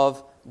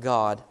love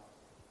God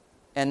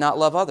and not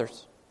love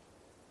others.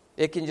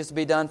 It can just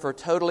be done for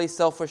totally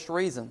selfish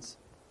reasons.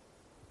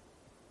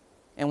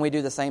 And we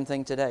do the same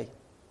thing today,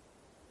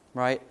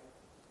 right?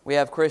 We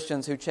have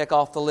Christians who check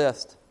off the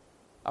list.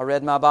 I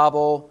read my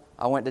Bible,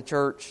 I went to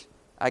church,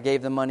 I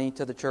gave the money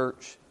to the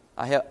church,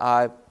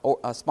 I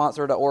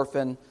sponsored an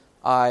orphan,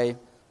 I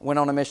went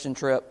on a mission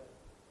trip.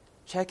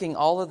 Checking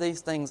all of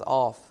these things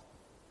off,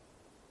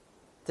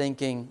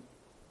 thinking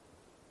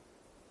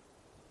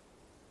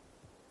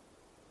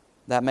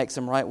that makes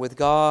them right with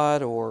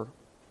God, or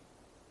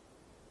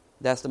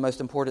that's the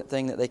most important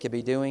thing that they could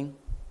be doing.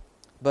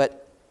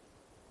 But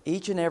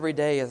each and every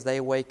day as they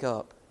wake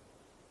up,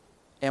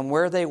 and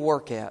where they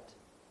work at,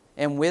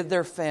 and with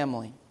their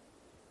family,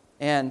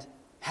 and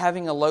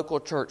having a local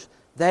church,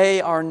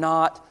 they are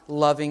not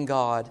loving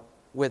God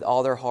with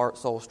all their heart,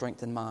 soul,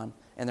 strength, and mind.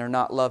 And they're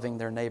not loving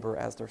their neighbor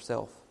as their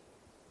self.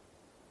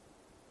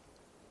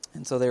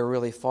 And so they're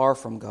really far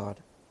from God.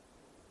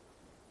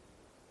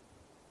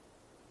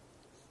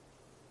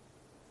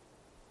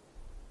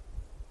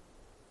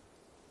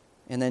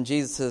 And then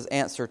Jesus'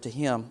 answer to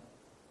him,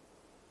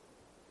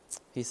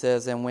 he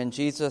says, and when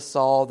Jesus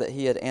saw that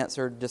he had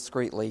answered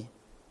discreetly,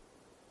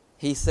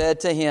 he said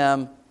to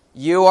him,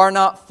 You are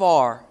not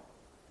far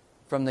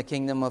from the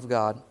kingdom of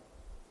God.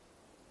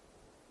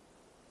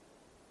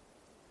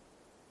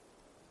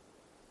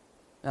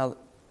 Now,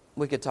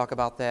 we could talk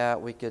about that,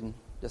 we could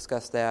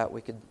discuss that, we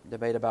could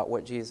debate about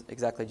what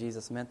exactly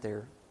Jesus meant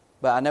there.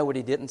 But I know what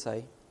he didn't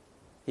say.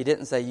 He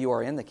didn't say you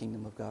are in the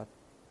kingdom of God.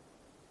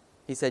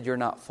 He said you're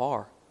not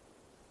far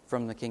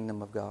from the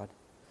kingdom of God.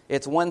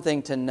 It's one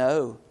thing to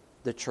know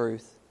the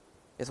truth.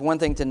 It's one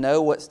thing to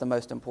know what's the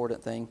most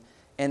important thing.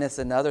 And it's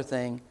another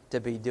thing to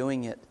be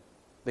doing it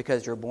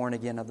because you're born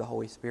again of the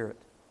Holy Spirit.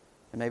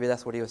 And maybe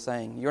that's what he was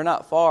saying. You're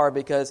not far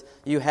because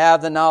you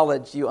have the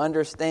knowledge, you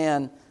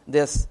understand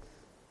this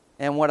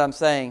and what I'm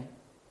saying,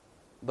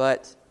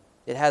 but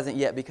it hasn't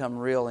yet become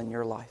real in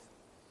your life,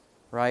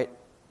 right?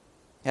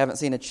 You haven't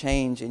seen a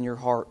change in your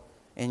heart,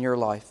 in your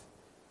life.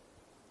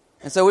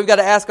 And so we've got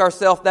to ask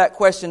ourselves that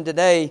question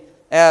today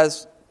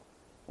as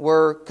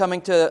we're coming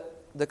to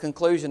the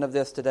conclusion of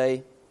this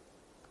today.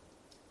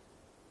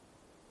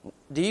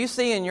 Do you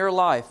see in your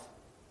life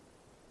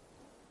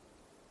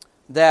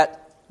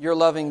that you're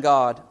loving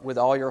God with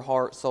all your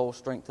heart, soul,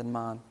 strength, and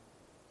mind,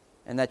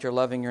 and that you're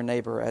loving your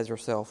neighbor as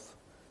yourself?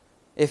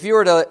 If you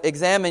were to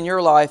examine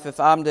your life, if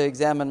I'm to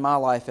examine my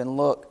life and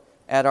look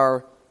at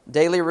our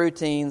daily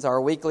routines,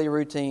 our weekly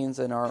routines,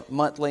 and our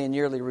monthly and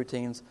yearly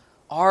routines,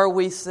 are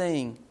we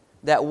seeing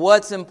that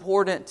what's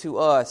important to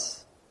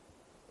us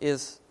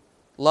is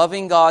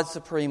loving God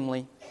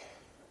supremely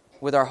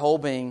with our whole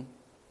being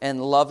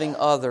and loving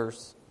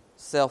others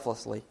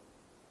selflessly?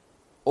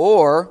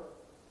 Or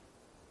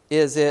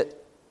is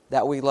it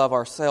that we love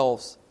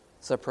ourselves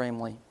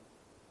supremely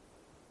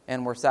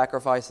and we're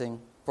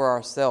sacrificing for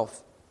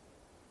ourselves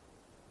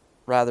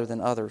rather than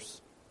others?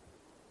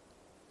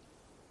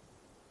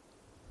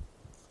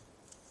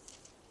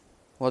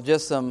 Well,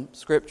 just some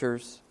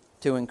scriptures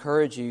to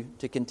encourage you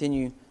to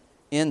continue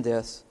in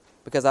this,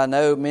 because I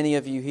know many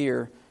of you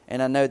here,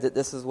 and I know that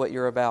this is what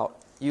you're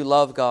about. You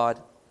love God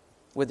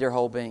with your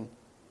whole being.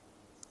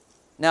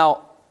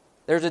 Now,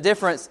 there's a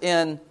difference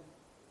in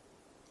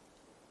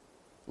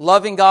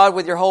loving God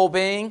with your whole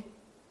being,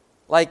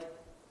 like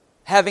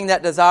having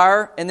that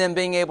desire, and then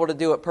being able to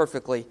do it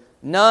perfectly.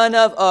 None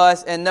of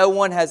us, and no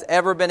one has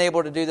ever been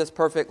able to do this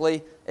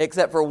perfectly,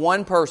 except for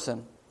one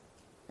person,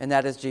 and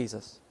that is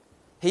Jesus.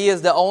 He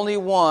is the only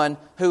one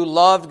who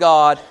loved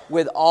God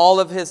with all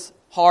of his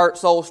heart,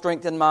 soul,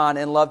 strength, and mind,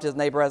 and loved his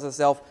neighbor as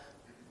himself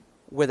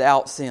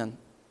without sin.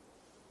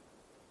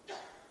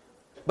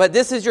 But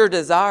this is your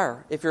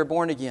desire if you're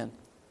born again.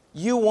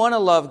 You want to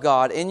love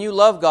God, and you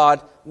love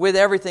God with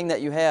everything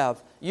that you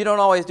have. You don't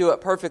always do it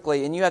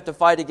perfectly, and you have to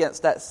fight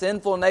against that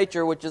sinful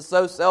nature which is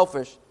so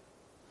selfish.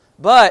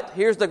 But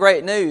here's the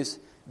great news.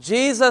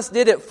 Jesus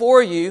did it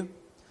for you.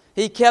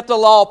 He kept the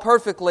law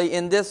perfectly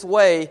in this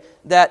way,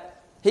 that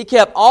He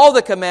kept all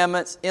the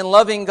commandments in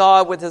loving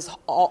God with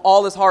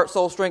all his heart,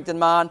 soul, strength, and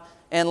mind,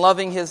 and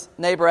loving his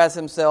neighbor as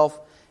himself.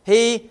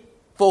 He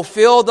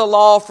fulfilled the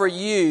law for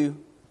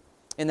you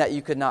in that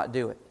you could not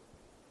do it.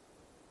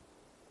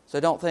 So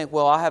don't think,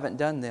 well, I haven't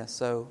done this,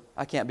 so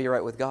I can't be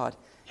right with God.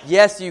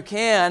 Yes, you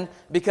can,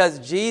 because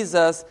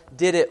Jesus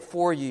did it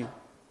for you.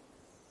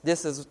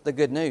 This is the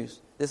good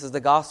news. This is the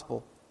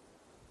gospel.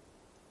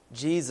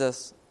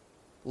 Jesus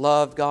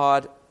loved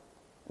God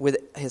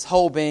with his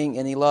whole being,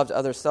 and he loved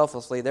others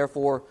selflessly,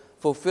 therefore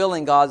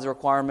fulfilling God's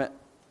requirement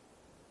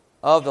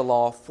of the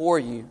law for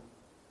you.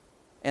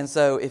 And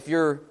so if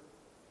you're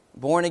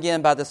born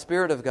again by the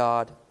Spirit of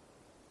God,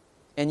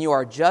 and you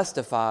are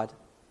justified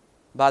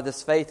by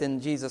this faith in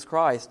Jesus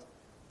Christ,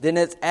 then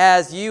it's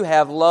as you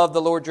have loved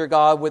the Lord your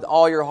God with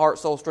all your heart,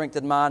 soul, strength,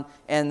 and mind,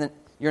 and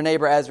your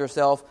neighbor as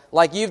yourself,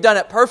 like you've done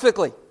it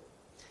perfectly.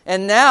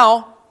 And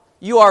now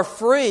you are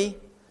free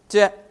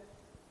to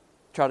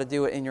try to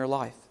do it in your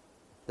life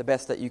the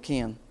best that you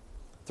can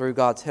through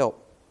God's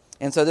help.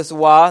 And so this is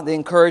why the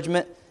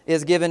encouragement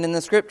is given in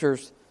the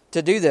Scriptures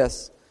to do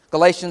this.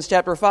 Galatians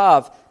chapter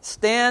 5,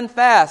 stand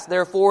fast,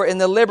 therefore, in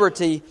the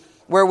liberty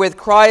wherewith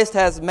Christ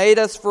has made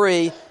us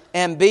free,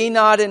 and be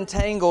not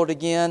entangled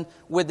again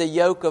with the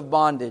yoke of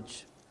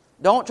bondage.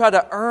 Don't try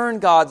to earn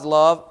God's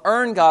love,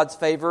 earn God's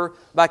favor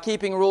by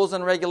keeping rules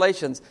and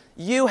regulations.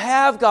 You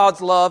have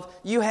God's love,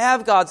 you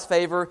have God's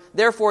favor,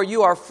 therefore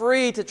you are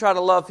free to try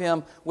to love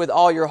Him with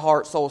all your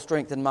heart, soul,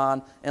 strength, and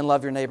mind, and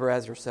love your neighbor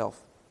as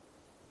yourself.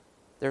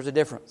 There's a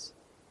difference.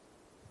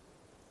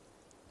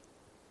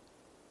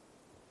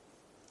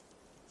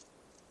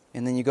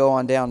 And then you go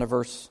on down to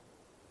verse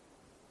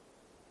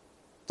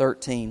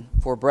 13.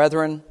 For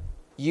brethren,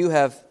 you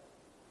have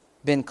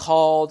been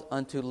called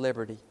unto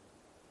liberty.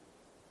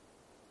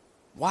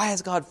 Why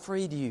has God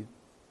freed you?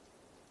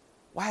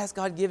 Why has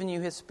God given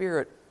you His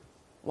Spirit?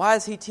 Why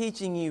is He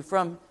teaching you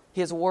from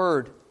His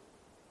Word?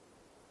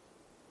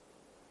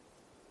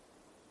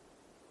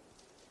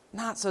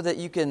 Not so that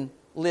you can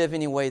live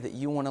any way that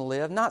you want to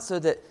live. Not so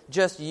that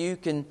just you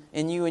can,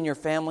 and you and your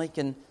family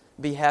can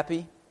be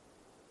happy.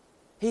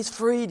 He's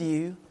freed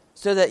you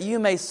so that you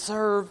may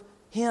serve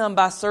Him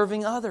by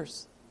serving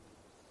others.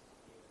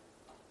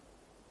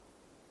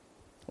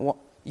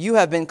 You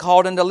have been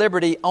called into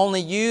liberty, only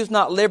use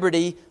not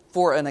liberty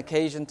for an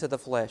occasion to the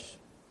flesh.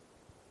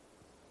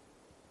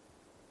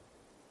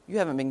 You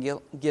haven't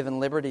been given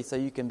liberty so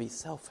you can be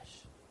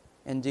selfish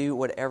and do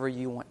whatever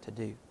you want to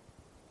do.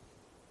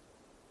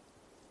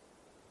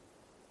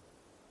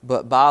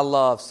 But by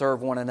love,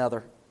 serve one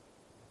another.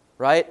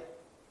 Right?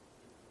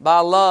 By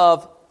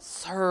love,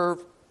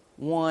 serve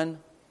one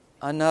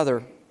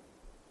another.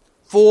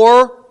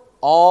 For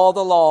all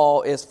the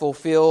law is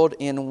fulfilled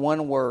in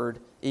one word,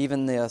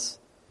 even this: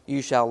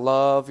 you shall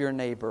love your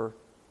neighbor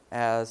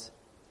as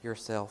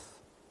yourself.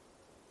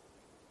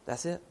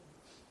 That's it.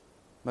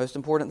 Most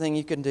important thing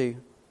you can do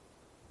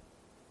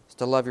is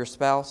to love your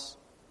spouse,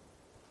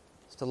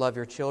 is to love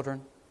your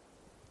children,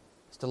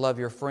 is to love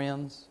your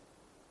friends,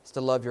 is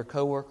to love your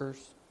coworkers,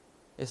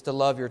 is to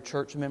love your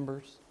church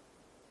members,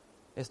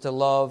 is to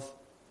love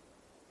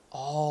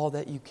all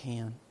that you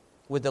can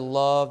with the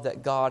love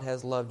that God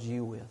has loved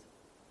you with.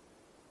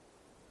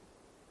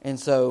 And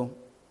so,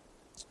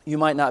 you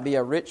might not be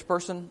a rich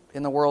person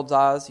in the world's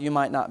eyes. You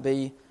might not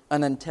be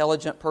an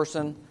intelligent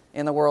person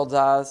in the world's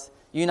eyes.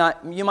 You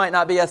might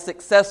not be a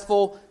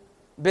successful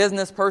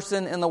business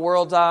person in the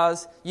world's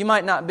eyes. You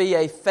might not be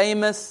a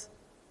famous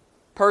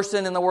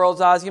person in the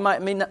world's eyes. You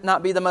might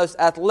not be the most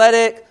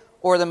athletic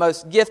or the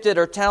most gifted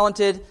or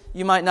talented.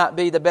 You might not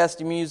be the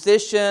best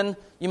musician.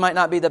 You might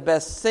not be the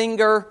best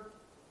singer.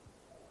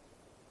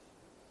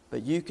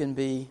 But you can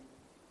be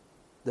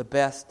the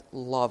best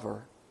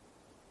lover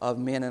of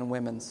men and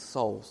women's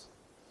souls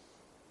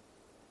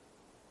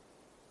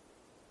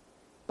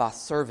by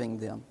serving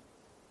them.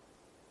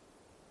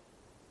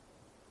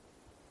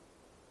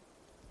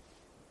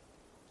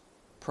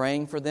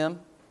 Praying for them,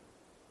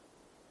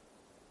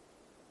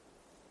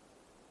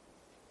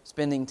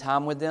 spending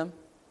time with them,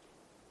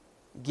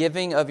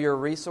 giving of your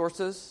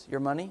resources, your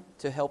money,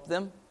 to help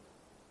them,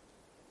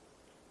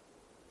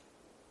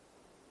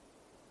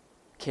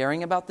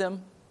 caring about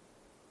them.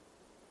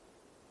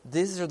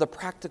 These are the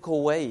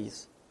practical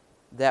ways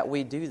that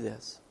we do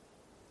this.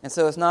 And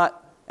so it's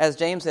not, as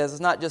James says,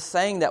 it's not just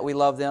saying that we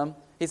love them.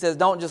 He says,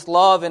 don't just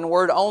love in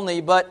word only,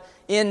 but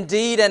in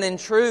deed and in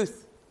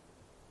truth.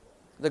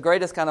 The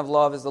greatest kind of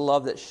love is the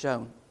love that's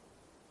shown.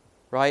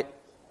 Right?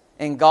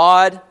 And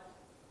God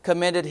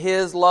commended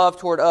His love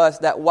toward us,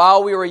 that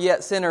while we were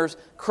yet sinners,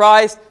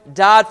 Christ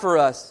died for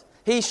us.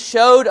 He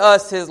showed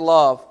us His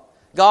love.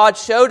 God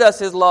showed us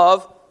His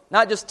love,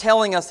 not just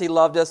telling us He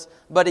loved us,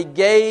 but He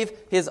gave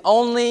His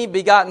only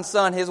begotten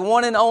Son, His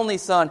one and only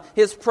Son,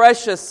 His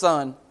precious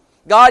Son.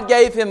 God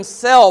gave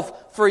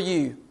Himself for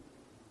you,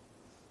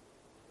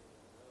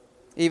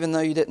 even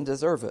though you didn't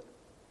deserve it.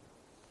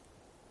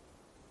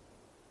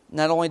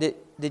 Not only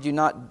did you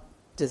not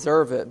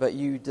deserve it, but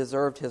you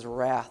deserved His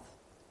wrath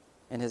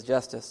and His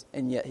justice,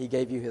 and yet He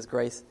gave you His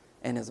grace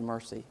and His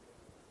mercy.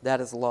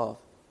 That is love.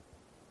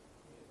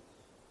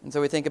 And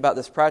so we think about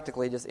this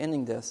practically, just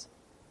ending this.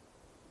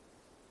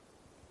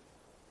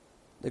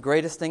 The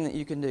greatest thing that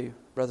you can do,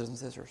 brothers and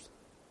sisters,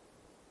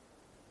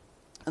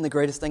 and the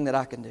greatest thing that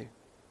I can do,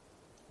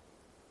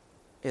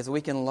 is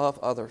we can love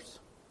others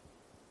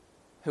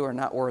who are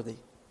not worthy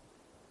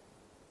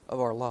of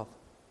our love.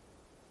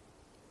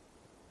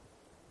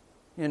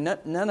 You know,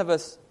 none of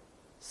us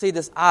see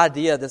this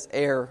idea, this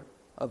air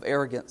of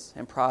arrogance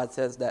and pride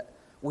says that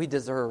we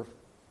deserve,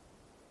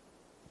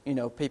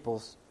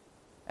 people's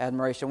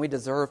admiration. We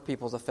deserve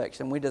people's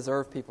affection. We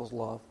deserve people's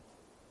love.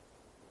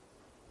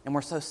 And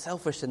we're so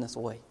selfish in this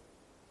way.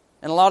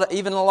 And a lot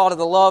of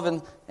the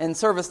love and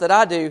service that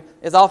I do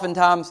is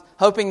oftentimes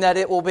hoping that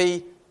it will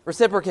be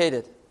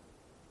reciprocated.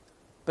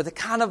 But the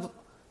kind of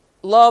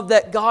love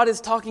that God is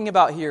talking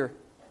about here,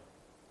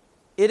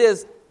 it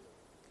is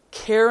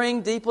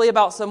caring deeply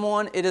about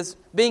someone. It is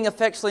being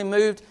affectionately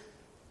moved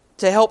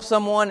to help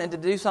someone and to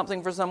do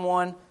something for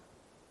someone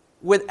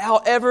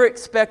without ever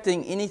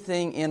expecting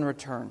anything in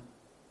return.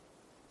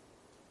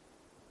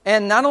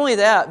 And not only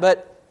that,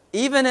 but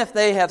even if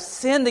they have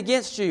sinned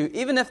against you,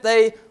 even if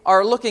they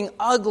are looking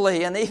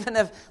ugly, and even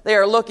if they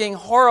are looking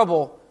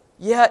horrible,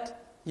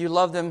 yet you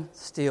love them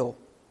still.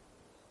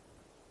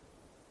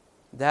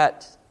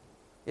 That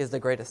is the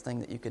greatest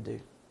thing that you could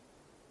do.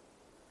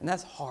 And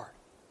that's hard.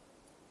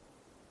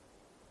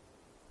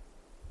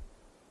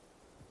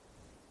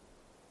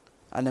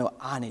 I know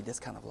I need this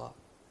kind of love.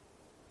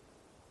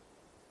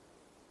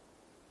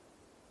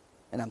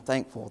 And I'm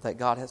thankful that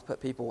God has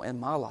put people in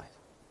my life,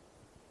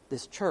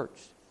 this church,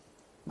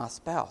 my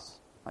spouse,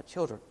 my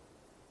children,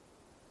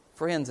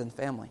 friends and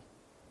family,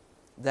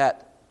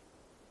 that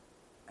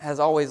has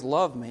always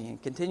loved me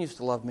and continues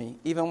to love me,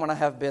 even when I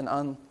have been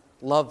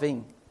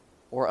unloving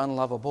or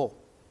unlovable.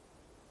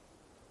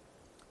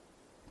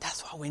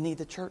 That's why we need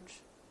the church.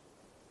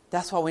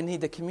 That's why we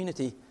need the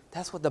community.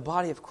 That's what the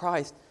body of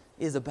Christ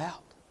is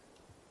about.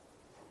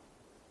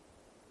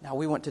 Now,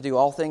 we want to do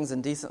all things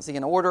in decency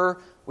and order.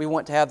 We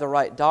want to have the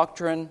right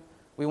doctrine.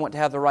 We want to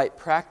have the right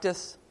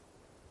practice.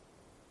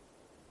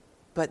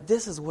 But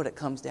this is what it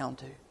comes down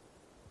to.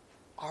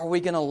 Are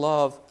we going to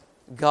love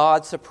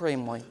God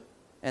supremely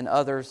and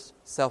others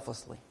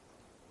selflessly?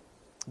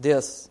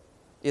 This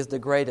is the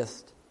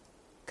greatest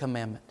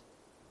commandment.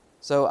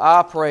 So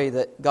I pray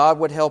that God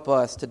would help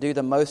us to do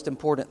the most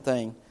important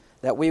thing,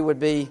 that we would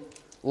be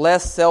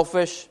less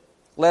selfish,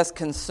 less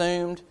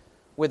consumed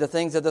with the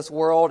things of this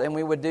world, and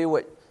we would do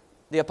what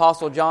the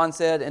Apostle John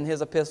said in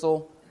his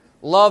epistle,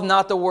 love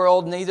not the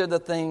world, neither the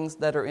things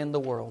that are in the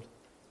world.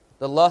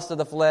 The lust of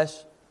the flesh,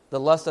 the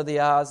lust of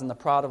the eyes, and the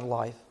pride of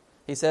life.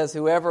 He says,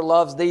 whoever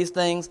loves these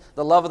things,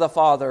 the love of the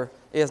Father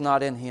is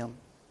not in him.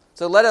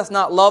 So let us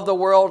not love the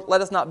world.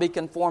 Let us not be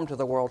conformed to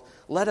the world.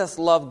 Let us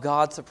love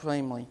God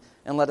supremely,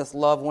 and let us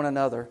love one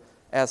another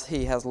as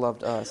He has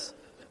loved us.